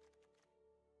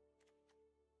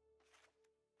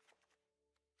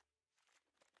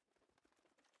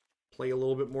 Play a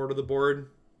little bit more to the board.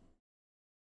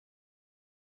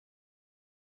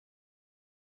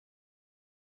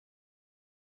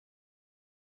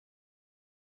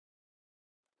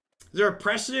 Is there a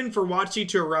precedent for WotC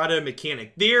to errata a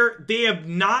mechanic? They have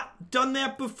not done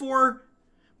that before,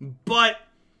 but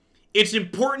it's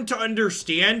important to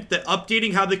understand that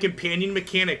updating how the companion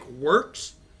mechanic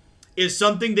works is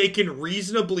something they can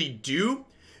reasonably do,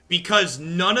 because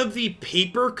none of the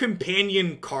paper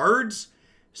companion cards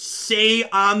say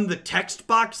on the text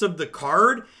box of the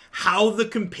card how the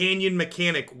companion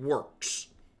mechanic works.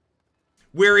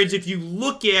 Whereas if you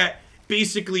look at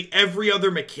basically every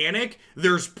other mechanic,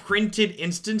 there's printed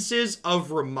instances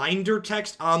of reminder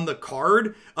text on the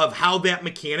card of how that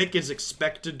mechanic is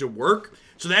expected to work.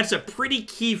 So that's a pretty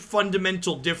key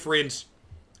fundamental difference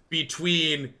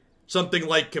between something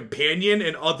like Companion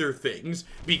and other things.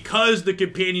 Because the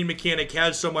Companion mechanic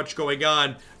has so much going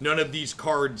on, none of these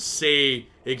cards say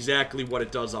exactly what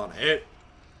it does on it.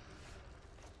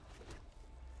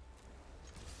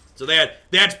 So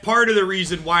that's part of the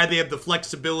reason why they have the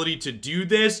flexibility to do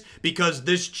this, because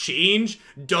this change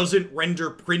doesn't render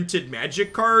printed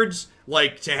Magic cards,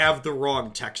 like, to have the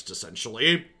wrong text,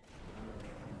 essentially.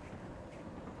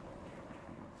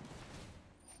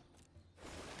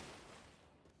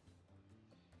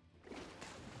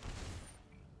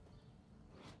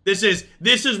 This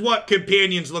is what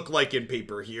companions look like in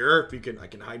paper here. If you can, I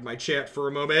can hide my chat for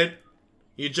a moment.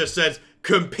 It just says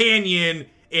companion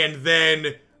and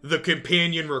then the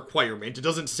companion requirement. It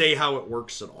doesn't say how it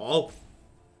works at all.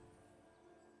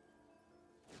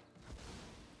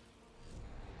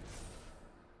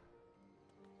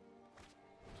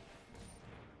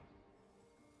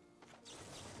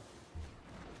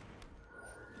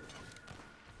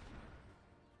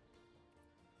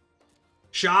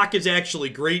 Shock is actually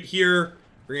great here.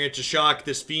 We're gonna have to shock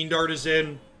this Fiend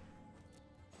Artisan.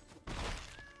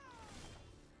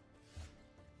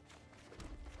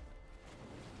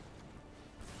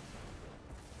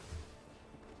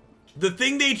 The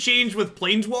thing they changed with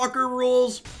Planeswalker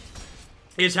rules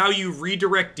is how you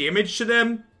redirect damage to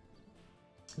them.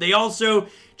 They also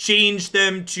changed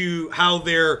them to how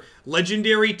their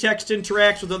legendary text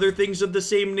interacts with other things of the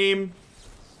same name.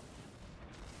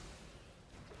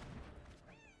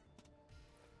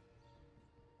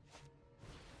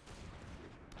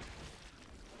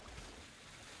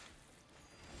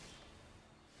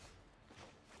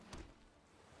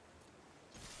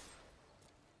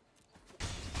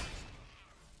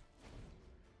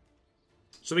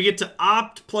 So we get to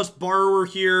opt plus borrower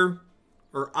here,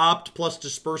 or opt plus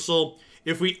dispersal.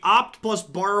 If we opt plus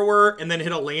borrower and then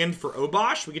hit a land for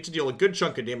Obosh, we get to deal a good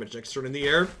chunk of damage next turn in the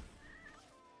air.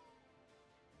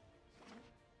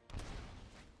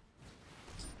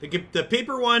 The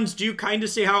paper ones do kind of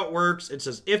say how it works. It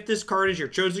says, if this card is your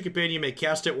chosen companion, you may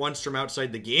cast it once from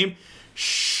outside the game.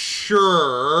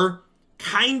 Sure.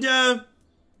 Kinda.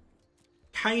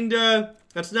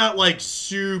 That's not, like,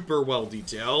 super well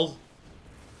detailed.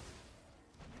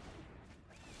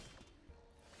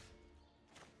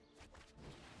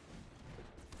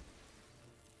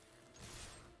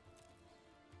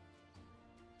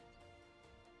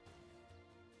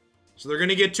 So they're going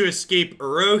to get to escape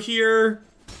Uro here.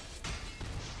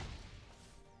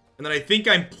 And then I think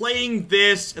I'm playing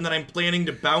this, and then I'm planning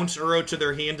to bounce Uro to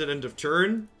their hand at end of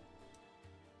turn.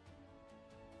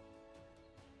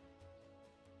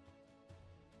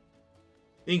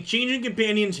 I think changing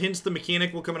companions hints the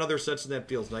mechanic will come in other sets, and that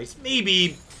feels nice.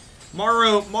 Maybe.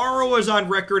 Morrow was on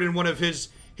record in one of his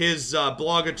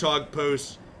Blogatog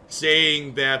posts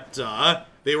saying that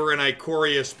they were an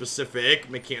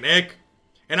Ikoria-specific mechanic.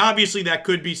 And obviously that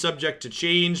could be subject to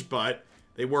change, but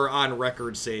they were on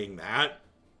record saying that.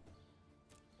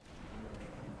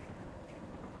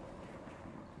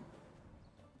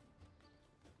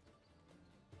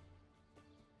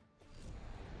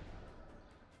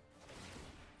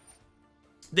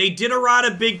 They did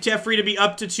errata Big Teferi to be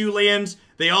up to 2 lands.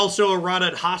 They also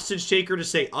errata Hostage Taker to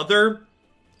say other.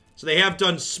 So they have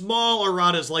done small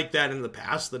erratas like that in the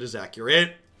past. That is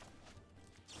accurate.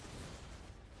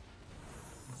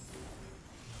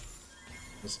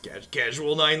 This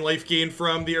casual 9 life gain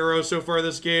from the Uro so far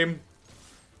this game.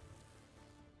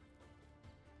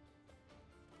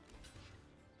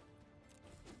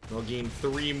 I'll gain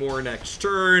 3 more next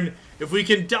turn. If we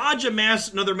can dodge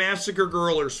another Massacre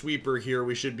Girl or Sweeper here,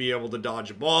 we should be able to dodge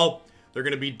a ball. They're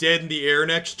going to be dead in the air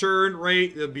next turn,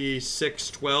 right? It'll be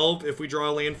 6-12 if we draw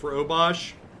a land for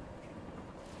Obosh.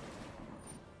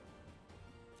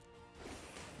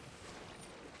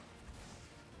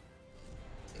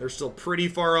 They're still pretty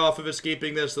far off of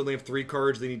escaping this. They only have 3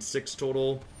 cards. They need 6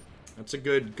 total. That's a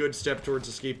good step towards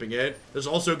escaping it. This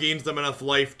also gains them enough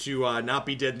life to not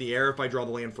be dead in the air if I draw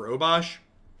the land for Obosh.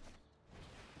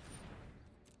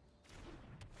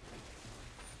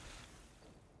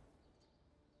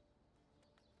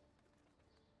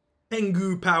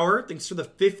 Pengu Power, thanks for the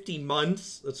 50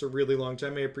 months. That's a really long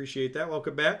time. I appreciate that.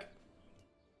 Welcome back.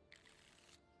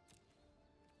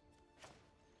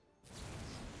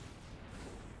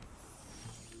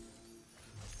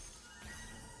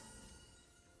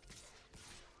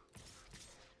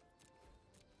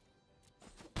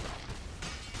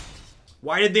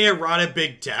 Why did they errata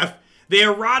Big Tef? They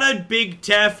errata Big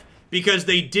Tef because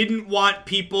they didn't want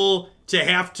people to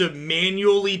have to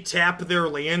manually tap their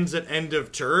lands at end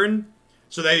of turn.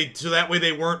 So that way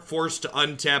they weren't forced to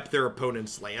untap their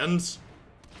opponent's lands.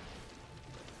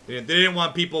 They didn't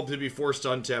want people to be forced to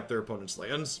untap their opponent's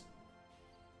lands.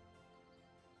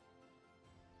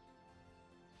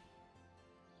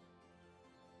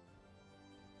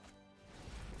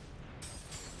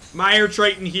 Mire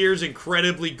Triton here is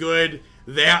incredibly good.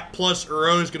 That plus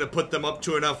Uro is going to put them up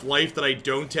to enough life that I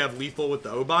don't have lethal with the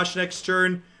Obosh next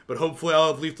turn. But hopefully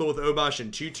I'll have lethal with Obosh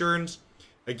in 2 turns.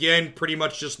 Again, pretty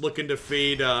much just looking to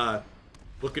fade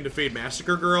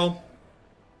Massacre Girl.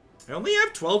 I only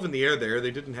have 12 in the air there.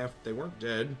 They weren't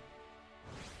dead.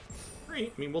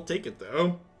 Right, I mean, we'll take it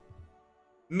though.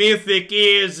 Mythic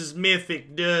is as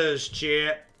Mythic does,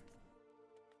 chat.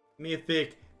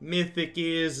 Mythic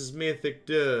is as Mythic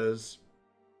does.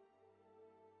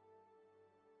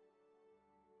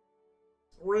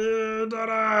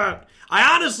 I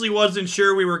honestly wasn't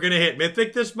sure we were going to hit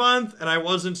Mythic this month, and I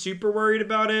wasn't super worried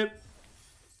about it.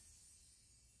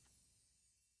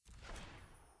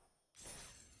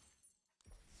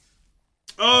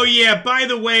 Oh yeah, by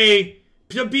the way,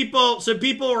 some people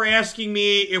were asking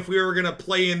me if we were going to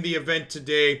play in the event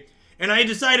today, and I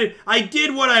decided I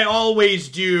did what I always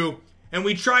do, and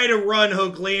we try to run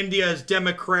Hoaglandia as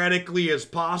democratically as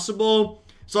possible.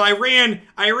 So I ran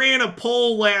a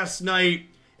poll last night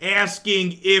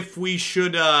asking if we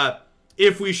should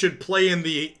play in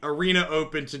the Arena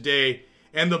Open today,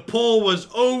 and the poll was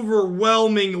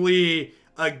overwhelmingly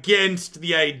against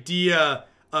the idea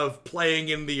of playing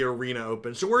in the Arena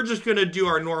Open. So we're just gonna do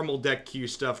our normal deck queue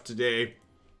stuff today,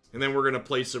 and then we're gonna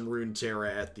play some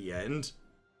Runeterra at the end.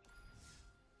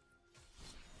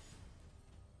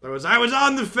 I was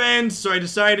on the fence, so I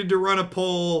decided to run a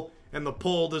poll, and the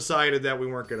poll decided that we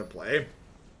weren't gonna play.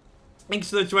 Thanks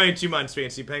for the 22 months,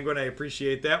 Fancy Penguin. I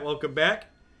appreciate that. Welcome back.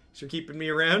 Thanks for keeping me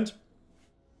around.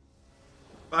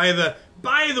 By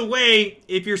the way,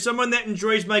 if you're someone that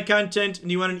enjoys my content and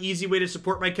you want an easy way to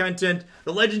support my content,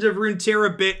 the Legend of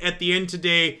Runeterra bit at the end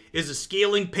today is a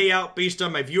scaling payout based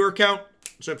on my viewer count.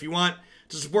 So if you want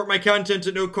to support my content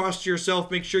at no cost to yourself,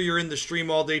 make sure you're in the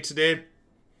stream all day today.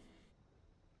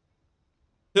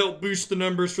 Help boost the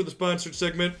numbers for the sponsored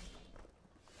segment.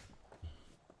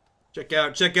 Check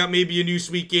out maybe a new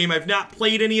sweet game. I've not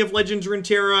played any of Legends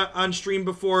Runeterra on stream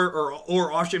before,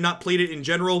 or actually I've not played it in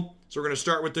general. So we're gonna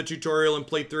start with the tutorial and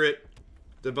play through it,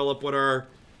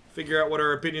 figure out what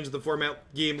our opinions of the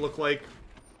format game look like.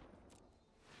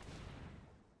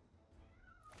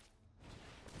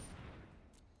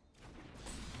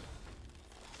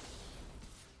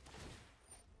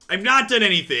 I've not done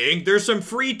anything. There's some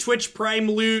free Twitch Prime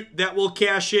loot that we'll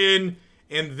cash in,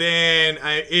 and then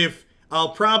I'll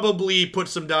probably put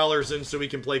some dollars in so we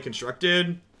can play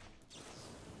Constructed.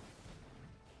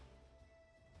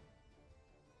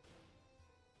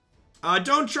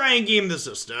 Don't try and game the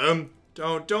system.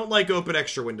 Don't like open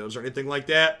extra windows or anything like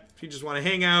that. If you just want to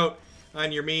hang out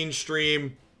on your main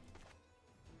stream,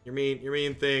 your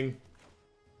main thing,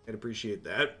 I'd appreciate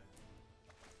that.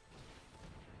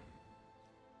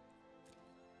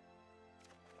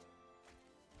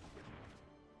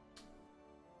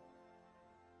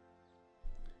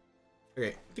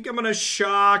 Okay, I think I'm gonna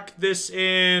shock this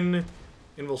in,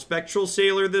 and we'll Spectral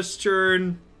Sailor this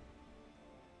turn.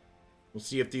 We'll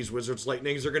see if these Wizard's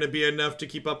Lightnings are gonna be enough to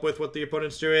keep up with what the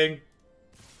opponent's doing.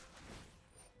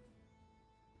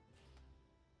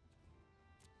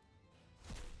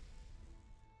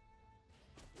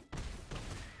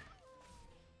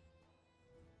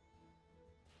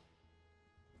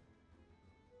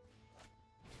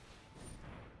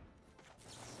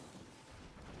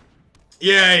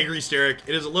 Yeah, I agree, Steric.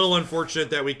 It is a little unfortunate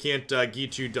that we can't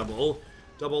Ghitu double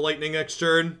lightning next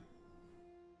turn.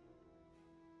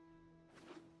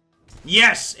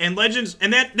 Yes, and Legends,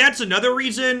 and that's another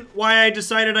reason why I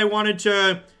decided I wanted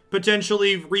to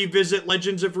potentially revisit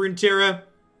Legends of Runeterra.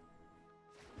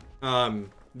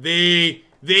 They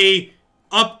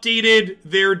updated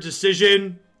their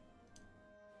decision.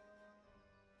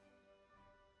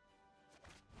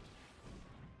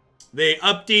 They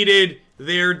updated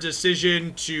their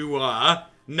decision to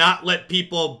not let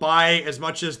people buy as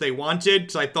much as they wanted.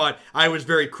 Because I thought I was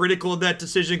very critical of that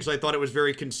decision because I thought it was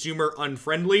very consumer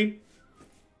unfriendly.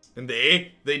 And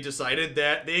they decided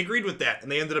that they agreed with that,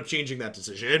 and they ended up changing that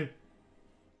decision.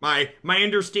 My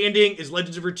understanding is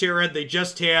Legends of Runeterra, they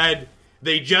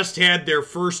just had their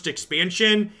first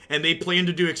expansion, and they plan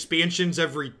to do expansions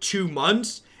every 2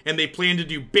 months, and they plan to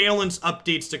do balance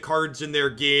updates to cards in their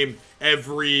game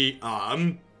every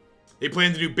they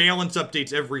plan to do balance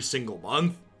updates every single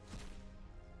month.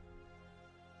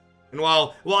 And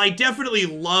while I definitely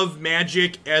love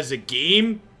Magic as a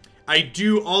game, I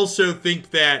do also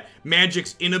think that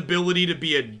Magic's inability to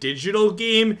be a digital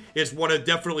game is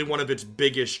definitely one of its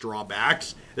biggest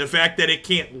drawbacks. The fact that it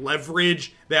can't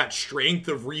leverage that strength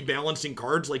of rebalancing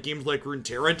cards like games like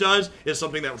Runeterra does is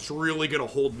something that's really going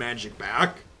to hold Magic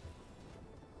back.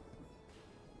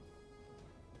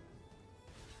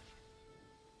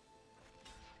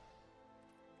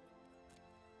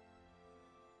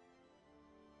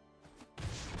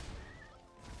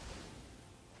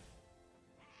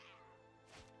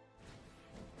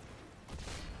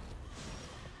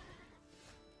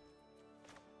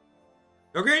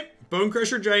 Okay,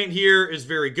 Bonecrusher Giant here is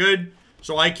very good.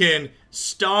 So I can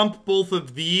stomp both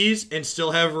of these and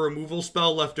still have a removal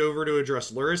spell left over to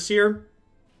address Lurrus here.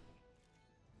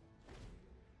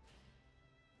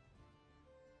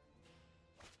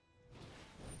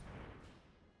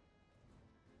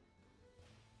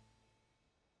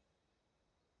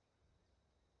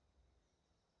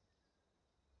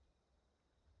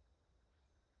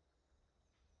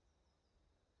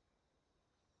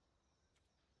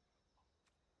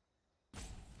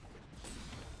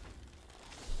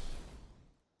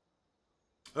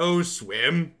 Oh,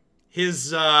 Swim.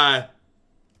 His, let's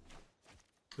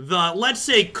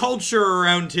say, culture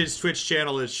around his Twitch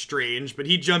channel is strange, but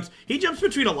he jumps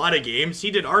between a lot of games. He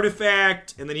did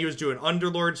Artifact, and then he was doing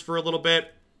Underlords for a little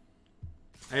bit.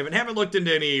 I haven't looked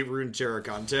into any Runeterra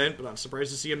content, but I'm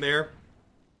surprised to see him there.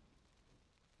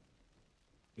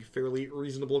 A fairly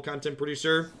reasonable content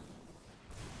producer.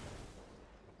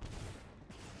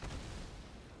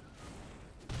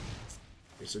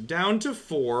 Okay, so down to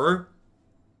 4.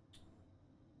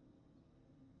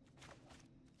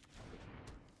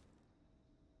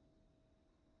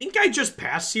 I think I just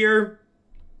pass here.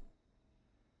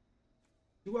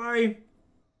 Do I?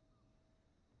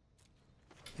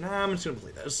 Nah, I'm just gonna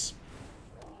play this.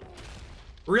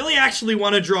 Really actually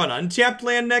want to draw an untapped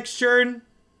land next turn?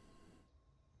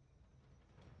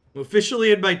 I'm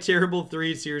officially in my terrible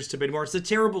 3s. Here's to bid more. It's the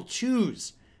terrible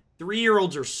 2s.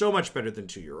 3-year-olds are so much better than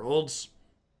 2-year-olds.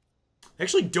 I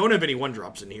actually don't have any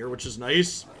 1-drops in here, which is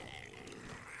nice.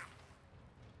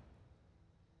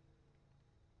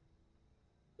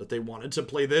 That they wanted to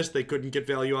play this, they couldn't get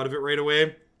value out of it right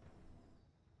away.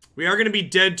 We are going to be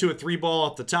dead to a 3-ball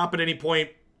off the top at any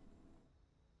point.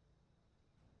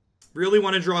 Really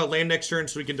want to draw a land next turn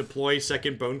so we can deploy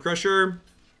second Bonecrusher.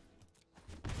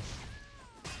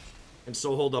 And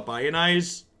still hold up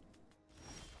Ionize.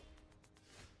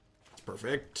 That's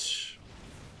perfect.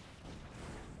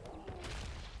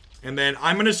 And then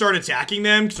I'm going to start attacking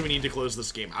them because we need to close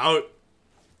this game out.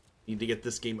 Need to get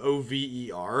this game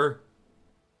OVER.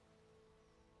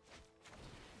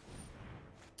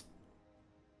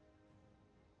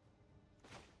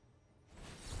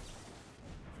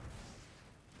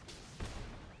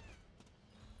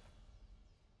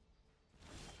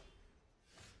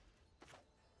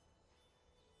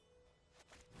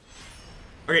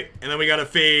 Okay, and then we gotta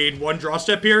fade 1 draw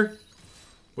step here,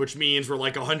 which means we're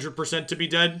like 100% to be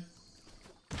dead.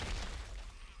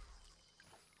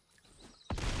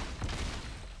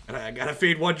 And I gotta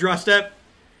fade 1 draw step.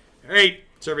 Alright,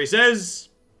 survey says.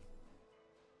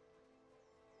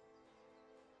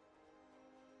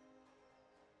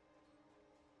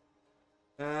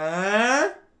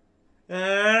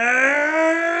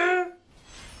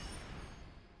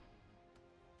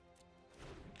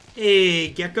 Hey,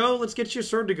 Gecko, let's get your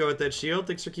sword to go with that shield.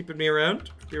 Thanks for keeping me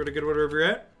around. You're in a good one wherever you're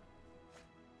at.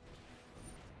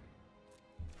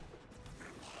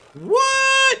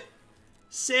 What?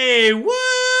 Say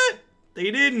what? They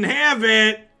didn't have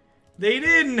it. They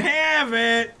didn't have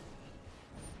it.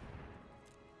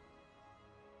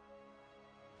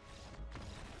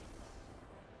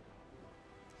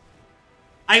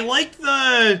 I like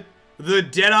the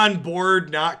dead on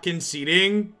board not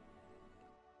conceding.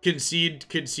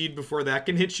 Concede before that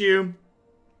can hit you.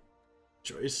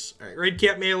 Choice. All right,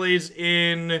 Redcap Melee's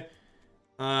in.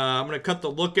 I'm gonna cut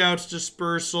the Lookouts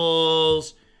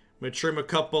dispersals. I'm gonna trim a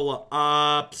couple of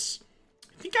ops.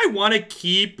 I think I want to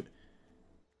keep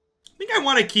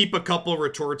a couple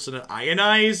retorts and an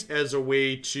Ionize as a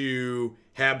way to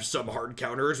have some hard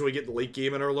counters when we get the late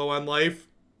game and are low on life.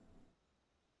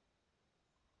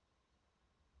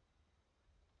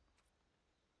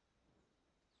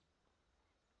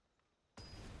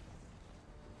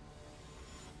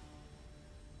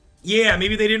 Yeah,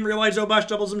 maybe they didn't realize Obosh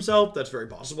doubles himself. That's very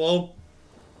possible.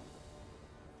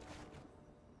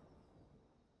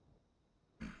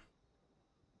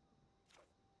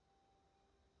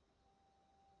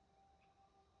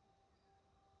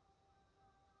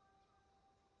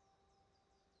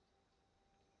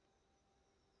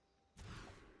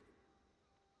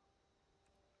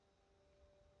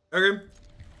 Okay.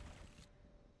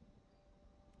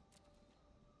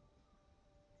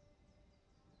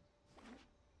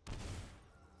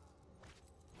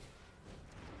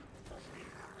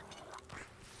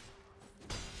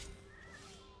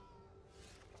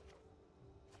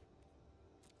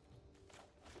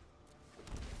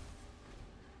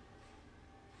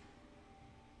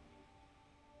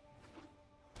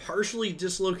 Partially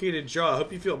dislocated jaw.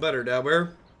 Hope you feel better,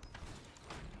 Dabware.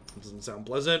 Doesn't sound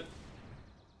pleasant.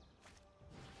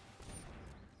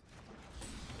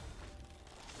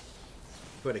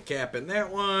 Put a cap in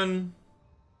that one.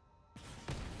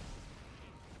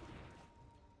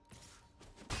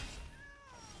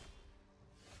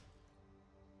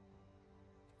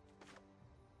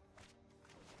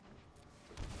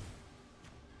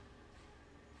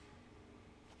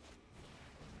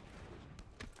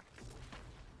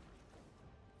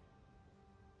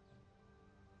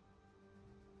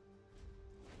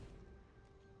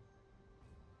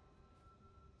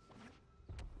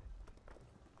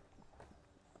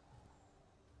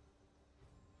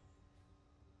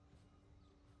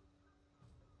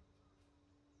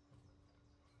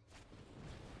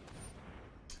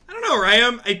 I don't know,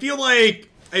 Ryam.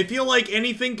 I feel like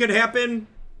anything could happen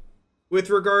with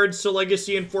regards to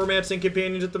legacy and formats and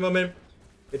companions at the moment.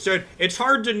 It's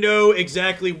hard to know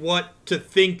exactly what to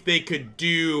think they could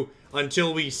do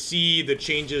until we see the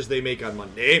changes they make on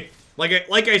Monday.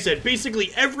 Like I said,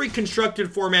 basically every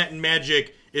constructed format in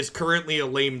Magic is currently a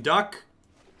lame duck.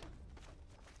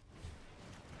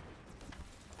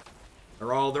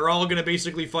 They're all going to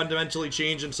basically fundamentally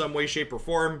change in some way, shape, or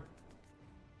form.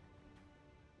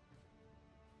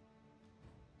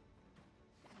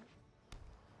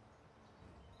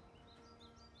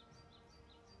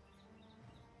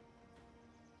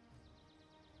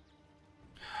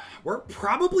 We're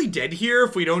probably dead here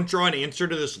if we don't draw an answer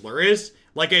to this Luris.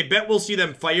 Like, I bet we'll see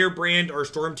them Firebrand or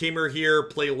Stormtamer here,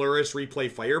 play Luris,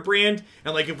 replay Firebrand.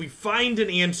 And, like, if we find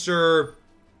an answer...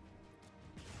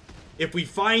 If we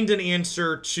find an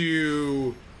answer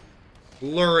to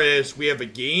Luris, we have a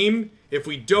game. If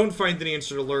we don't find an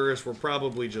answer to Luris, we're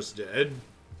probably just dead.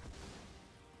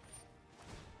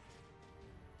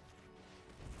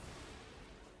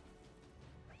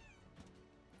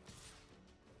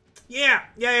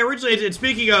 Yeah, originally,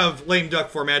 speaking of lame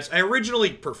duck formats, I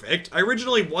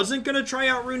originally wasn't going to try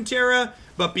out Runeterra,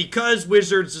 but because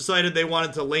Wizards decided they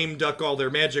wanted to lame duck all their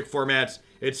Magic formats,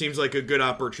 it seems like a good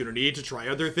opportunity to try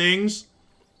other things.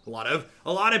 A lot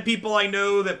of people I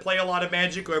know that play a lot of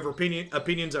Magic, who have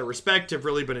opinions I respect, have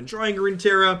really been enjoying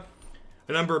Runeterra.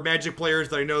 A number of Magic players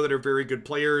that I know that are very good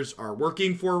players are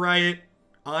working for Riot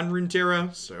on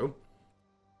Runeterra, so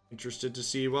interested to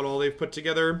see what all they've put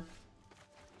together.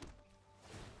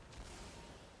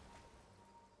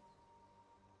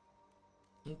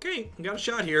 Okay, we got a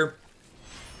shot here.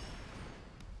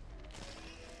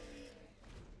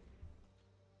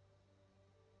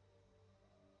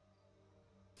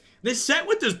 This set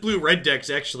with this blue-red deck's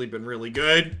actually been really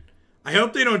good. I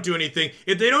hope they don't do anything.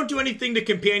 If they don't do anything to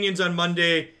companions on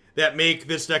Monday that make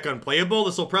this deck unplayable,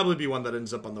 this will probably be one that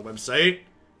ends up on the website.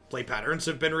 Play patterns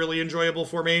have been really enjoyable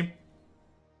for me.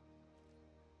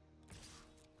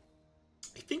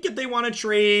 I think if they want to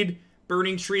trade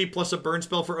Burning Tree plus a burn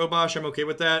spell for Obosh, I'm okay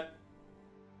with that.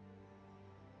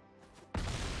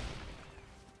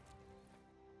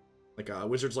 Like a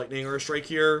Wizard's Lightning or a Strike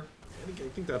here. I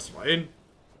think that's fine.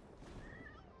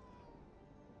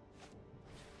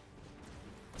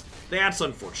 That's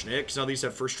unfortunate, because now these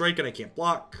have first strike and I can't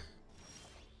block.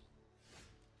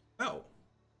 Oh.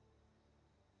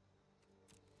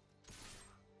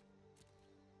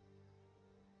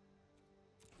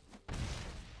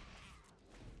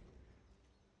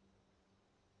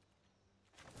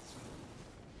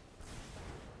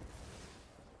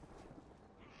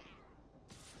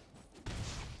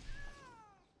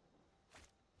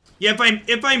 Yeah,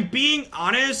 if I'm being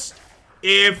honest,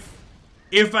 if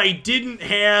I didn't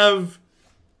have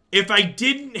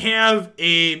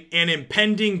an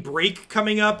impending break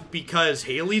coming up because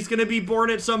Haley's gonna be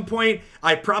born at some point,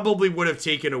 I probably would have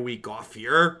taken a week off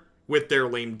here with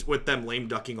them lame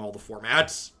ducking all the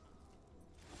formats.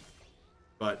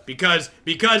 But because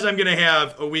I'm gonna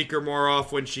have a week or more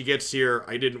off when she gets here,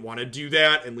 I didn't want to do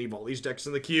that and leave all these decks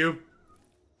in the queue.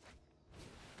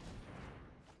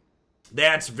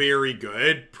 That's very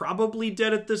good. Probably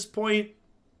dead at this point.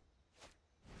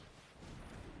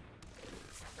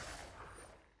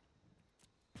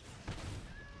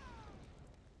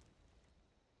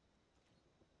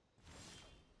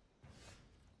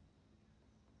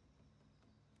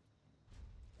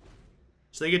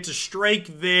 So they get to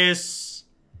strike this.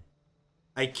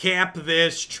 I cap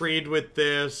this, trade with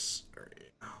this. All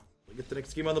right. We'll get the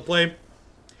next game on the play.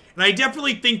 And I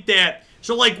definitely think that,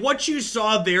 so like what you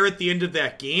saw there at the end of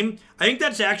that game, I think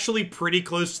that's actually pretty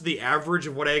close to the average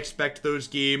of what I expect those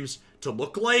games to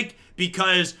look like.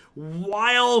 Because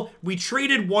while we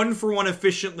traded 1-for-1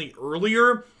 efficiently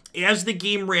earlier, as the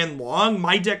game ran long,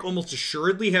 my deck almost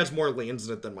assuredly has more lands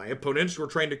in it than my opponents who are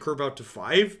trying to curve out to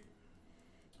 5.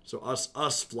 So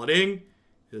us flooding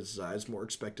is more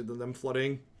expected than them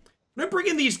flooding. I'm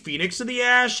bringing these Phoenix to the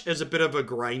Ash as a bit of a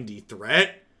grindy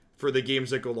threat for the games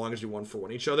that go long as you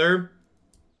 1-for-1 each other.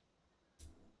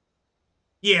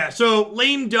 Yeah, so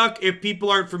lame duck, if people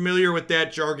aren't familiar with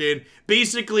that jargon,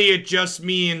 basically it just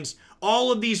means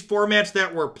all of these formats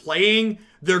that we're playing,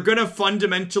 they're gonna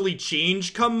fundamentally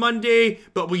change come Monday,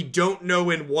 but we don't know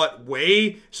in what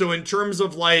way. So in terms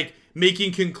of like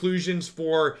making conclusions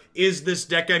for, is this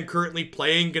deck I'm currently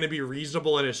playing going to be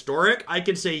reasonable and historic? I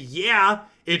can say, yeah,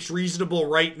 it's reasonable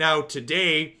right now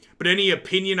today, but any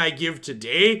opinion I give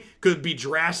today could be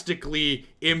drastically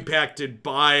impacted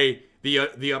by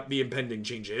the impending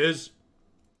changes.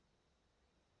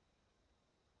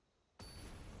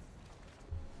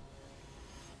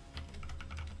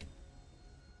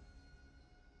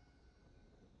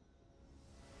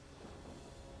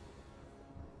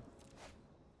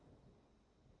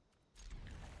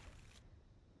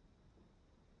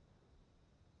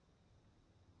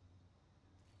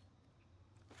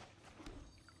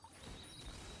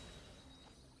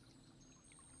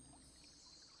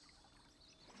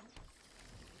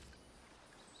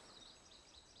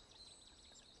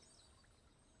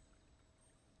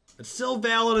 It's still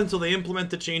valid until they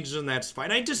implement the changes, and that's fine.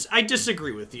 I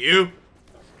disagree with you.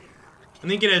 I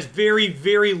think it has very,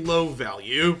 very low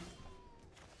value.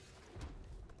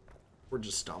 We're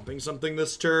just stomping something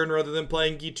this turn rather than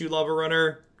playing Ghitu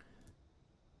Lavarunner.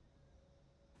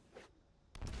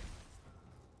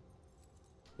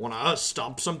 Wanna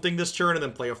stomp something this turn and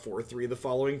then play a 4-3 the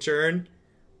following turn?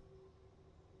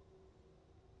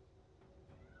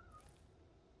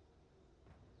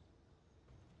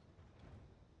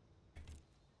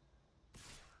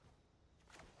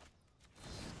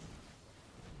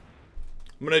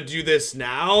 I'm gonna do this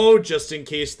now, just in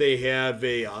case they have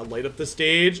a light up the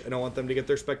stage. I don't want them to get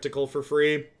their spectacle for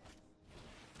free.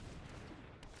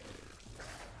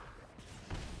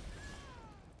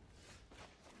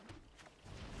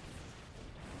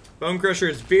 Bonecrusher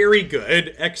is very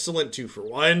good. Excellent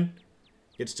 2-for-1.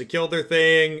 Gets to kill their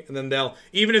thing, and then they'll...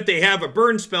 Even if they have a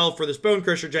burn spell for this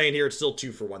Bonecrusher Giant here, it's still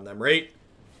 2-for-1 them, right?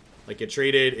 Like, it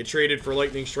traded for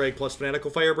Lightning Strike plus Fanatical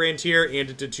Firebrand here, and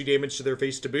it did 2 damage to their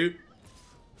face to boot.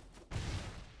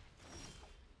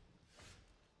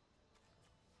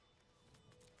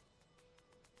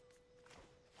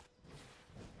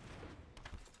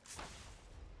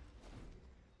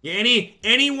 Yeah,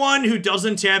 anyone who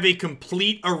doesn't have a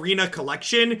complete arena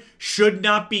collection should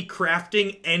not be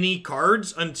crafting any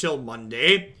cards until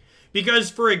Monday.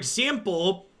 Because, for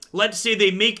example, let's say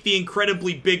they make the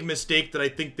incredibly big mistake that I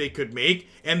think they could make,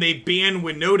 and they ban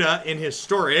Winota in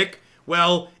Historic.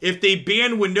 Well, if they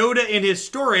ban Winota in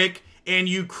Historic, and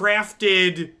you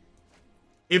crafted...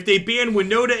 If they ban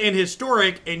Winota in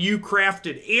Historic and you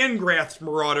crafted Angrath's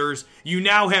Marauders, you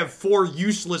now have 4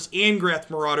 useless Angrath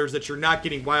Marauders that you're not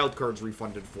getting wildcards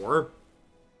refunded for.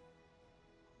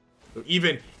 So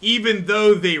even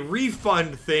though they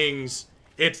refund things,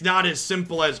 it's not as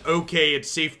simple as, okay,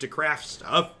 it's safe to craft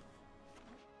stuff.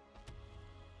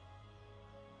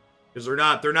 Because they're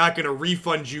not going to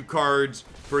refund you cards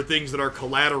for things that are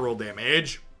collateral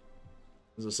damage.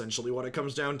 Is essentially what it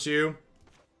comes down to.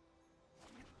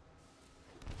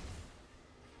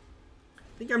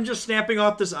 I think I'm just snapping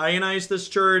off this Ionize this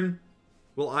turn.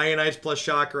 Will Ionize plus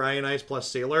Shock or Ionize plus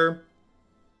Sailor?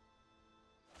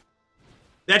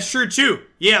 That's true too.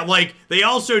 Yeah, like, they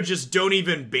also just don't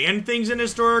even ban things in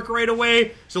Historic right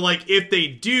away. So, like, if they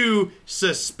do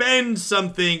suspend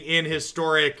something in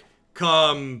Historic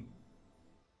come...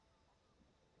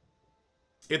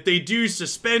 If they do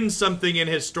suspend something in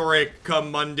Historic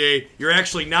come Monday, you're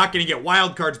actually not going to get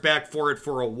wildcards back for it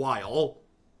for a while.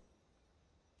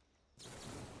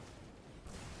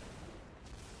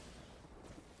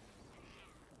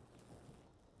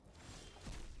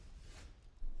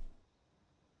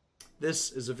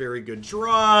 This is a very good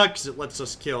draw, because it lets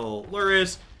us kill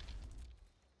Luris.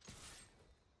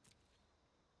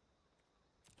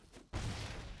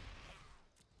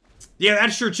 Yeah,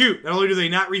 that's true too. Not only do they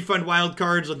not refund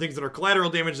wildcards on things that are collateral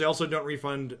damage, they also don't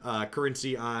refund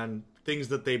currency on things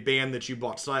that they ban that you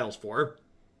bought styles for.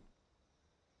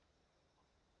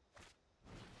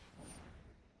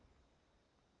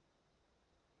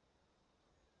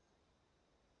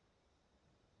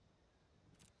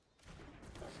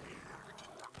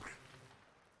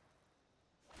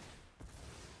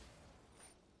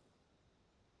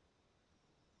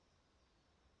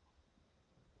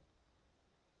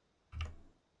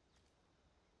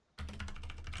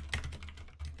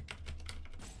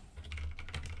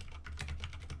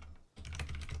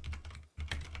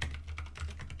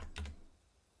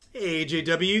 Hey,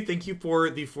 JW, thank you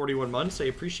for the 41 months. I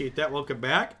appreciate that. Welcome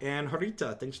back. And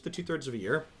Harita, thanks for the 2/3 of a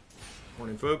year.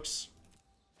 Morning, folks.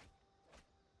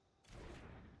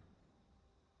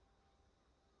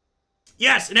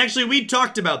 Yes, and actually, we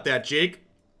talked about that, Jake.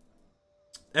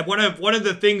 And one of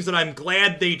the things that I'm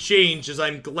glad they changed is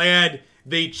I'm glad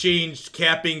they changed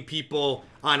capping people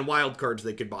on wildcards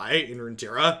they could buy in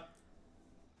Runeterra.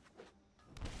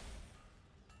 I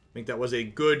think that was a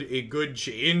good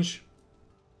change.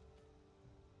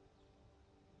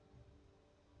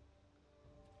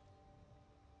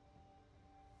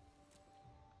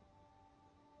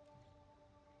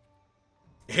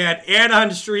 And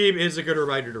add-on stream is a good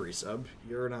reminder to resub.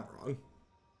 You're not wrong.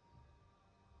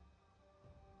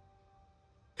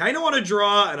 Kind of want to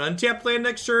draw an untapped land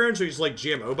next turn, so he's like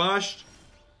jam Obosh.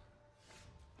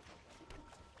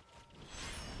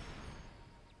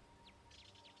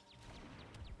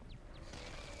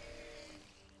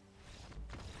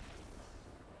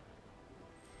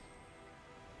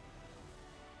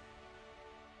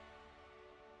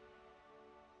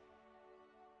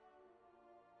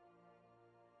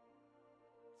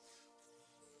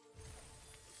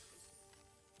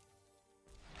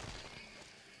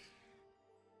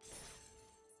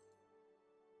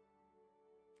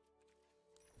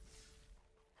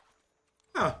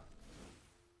 Huh.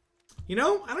 You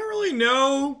know, I don't really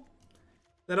know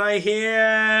that I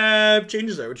have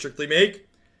changes I would strictly make.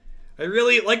 I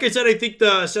really, like I said, I think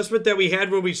the assessment that we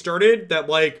had when we started, that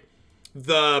like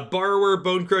the Borrower,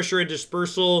 Bonecrusher, and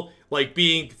Dispersal, like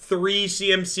being 3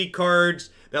 CMC cards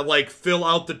that like fill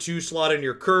out the 2 slot in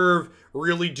your curve,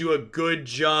 really do a good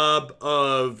job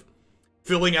of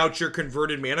filling out your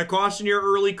converted mana cost in your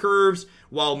early curves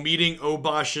while meeting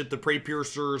Obosh at the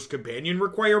Preypiercer's companion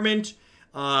requirement.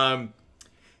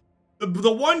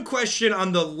 The one question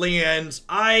on the lands,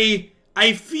 I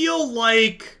feel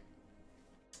like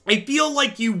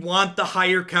you want the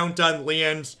higher count on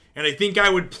lands, and I think I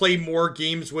would play more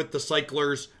games with the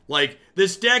cyclers. Like,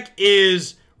 this deck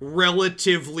is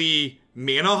relatively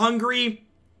mana hungry.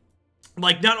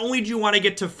 Like, not only do you want to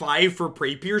get to 5 for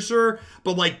Preypiercer,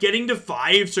 but like getting to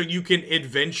 5 so you can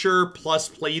adventure plus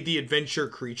play the adventure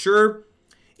creature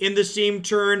in the same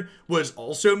turn was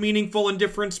also meaningful in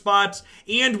different spots.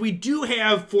 And we do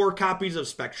have 4 copies of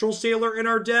Spectral Sailor in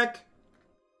our deck.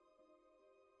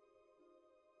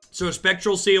 So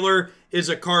Spectral Sailor is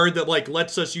a card that like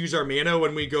lets us use our mana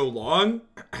when we go long.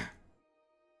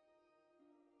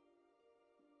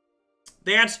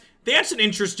 That's an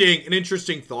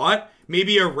interesting thought.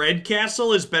 Maybe a red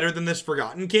castle is better than this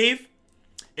Forgotten Cave.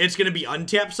 It's going to be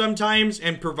untapped sometimes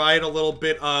and provide a little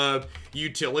bit of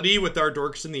utility with our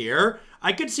Dorks in the Air.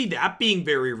 I could see that being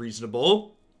very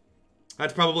reasonable.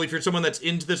 That's probably, for someone that's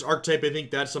into this archetype, I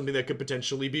think that's something that could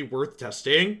potentially be worth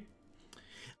testing.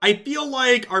 I feel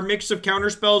like our mix of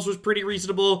counterspells was pretty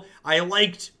reasonable. I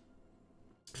liked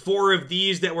 4 of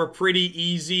these that were pretty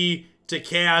easy to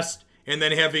cast, and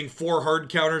then having 4 hard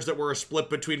counters that were a split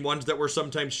between ones that were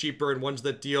sometimes cheaper and ones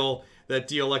that deal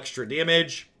extra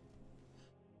damage.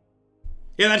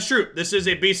 Yeah, that's true. This is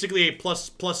basically a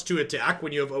 +2 attack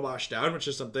when you have Obosh down, which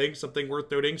is something worth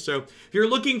noting. So if you're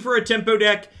looking for a tempo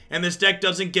deck and this deck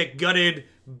doesn't get gutted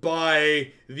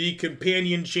by the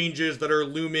companion changes that are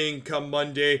looming come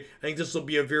Monday, I think this will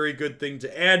be a very good thing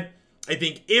to add. I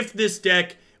think if this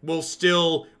deck will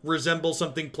still resemble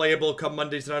something playable come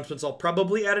Monday's announcements. I'll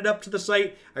probably add it up to the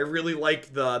site. I really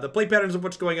like the play patterns of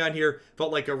what's going on here.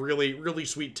 Felt like a really, really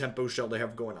sweet tempo shell to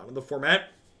have going on in the format.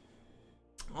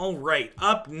 All right,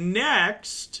 up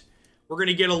next, we're going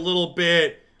to get a little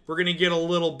bit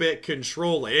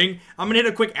controlling. I'm going to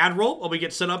hit a quick ad roll while we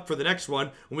get set up for the next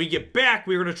one. When we get back,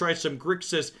 we're going to try some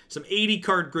Grixis, some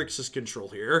 80-card Grixis control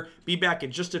here. Be back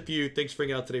in just a few. Thanks for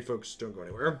hanging out today, folks. Don't go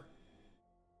anywhere.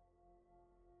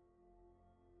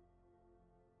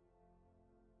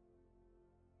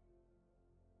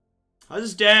 How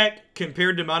this deck,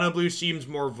 compared to Mono Blue, seems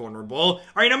more vulnerable? All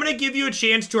right, I'm going to give you a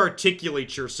chance to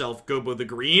articulate yourself, Gobo the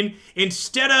Green.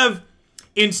 Instead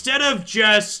of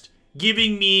just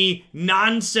giving me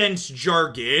nonsense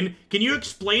jargon, can you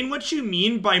explain what you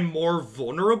mean by more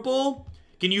vulnerable?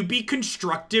 Can you be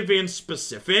constructive and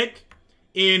specific?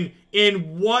 In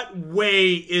what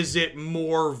way is it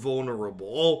more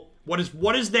vulnerable?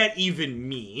 What does that even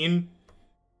mean?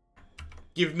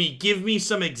 Give me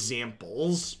some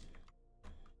examples.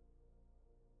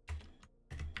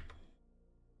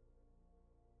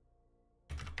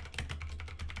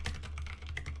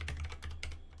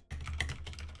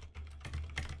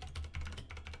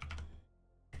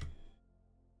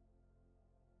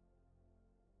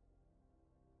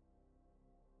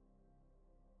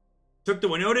 Took the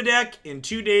Winota deck in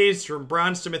 2 days from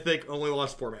Bronze to Mythic, only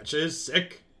lost 4 matches.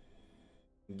 Sick.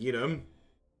 Get him.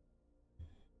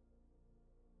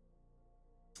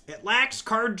 It lacks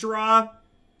card draw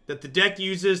that the deck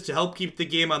uses to help keep the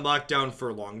game on lockdown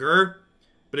for longer.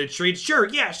 But it trades, sure,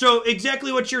 yeah, so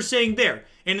exactly what you're saying there.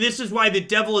 And this is why the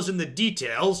devil is in the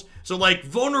details. So, like,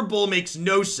 vulnerable makes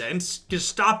no sense. Just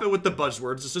stop it with the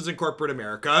buzzwords. This isn't corporate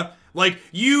America. Like,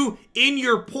 you, in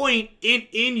your point,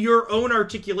 in your own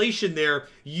articulation there,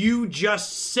 you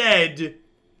just said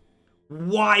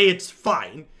why it's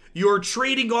fine. You're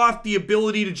trading off the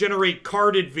ability to generate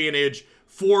card advantage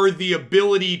for the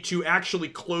ability to actually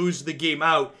close the game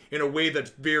out in a way that's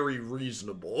very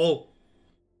reasonable.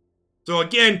 So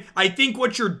again, I think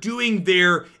what you're doing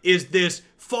there is this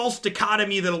false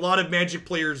dichotomy that a lot of Magic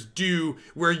players do,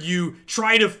 where you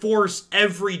try to force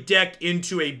every deck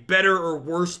into a better or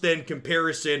worse than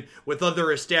comparison with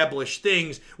other established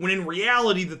things, when in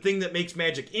reality, the thing that makes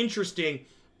Magic interesting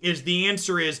is the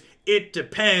answer is, it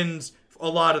depends a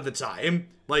lot of the time.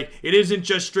 Like, it isn't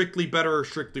just strictly better or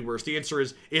strictly worse. The answer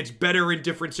is, it's better in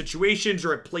different situations,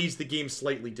 or it plays the game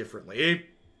slightly differently.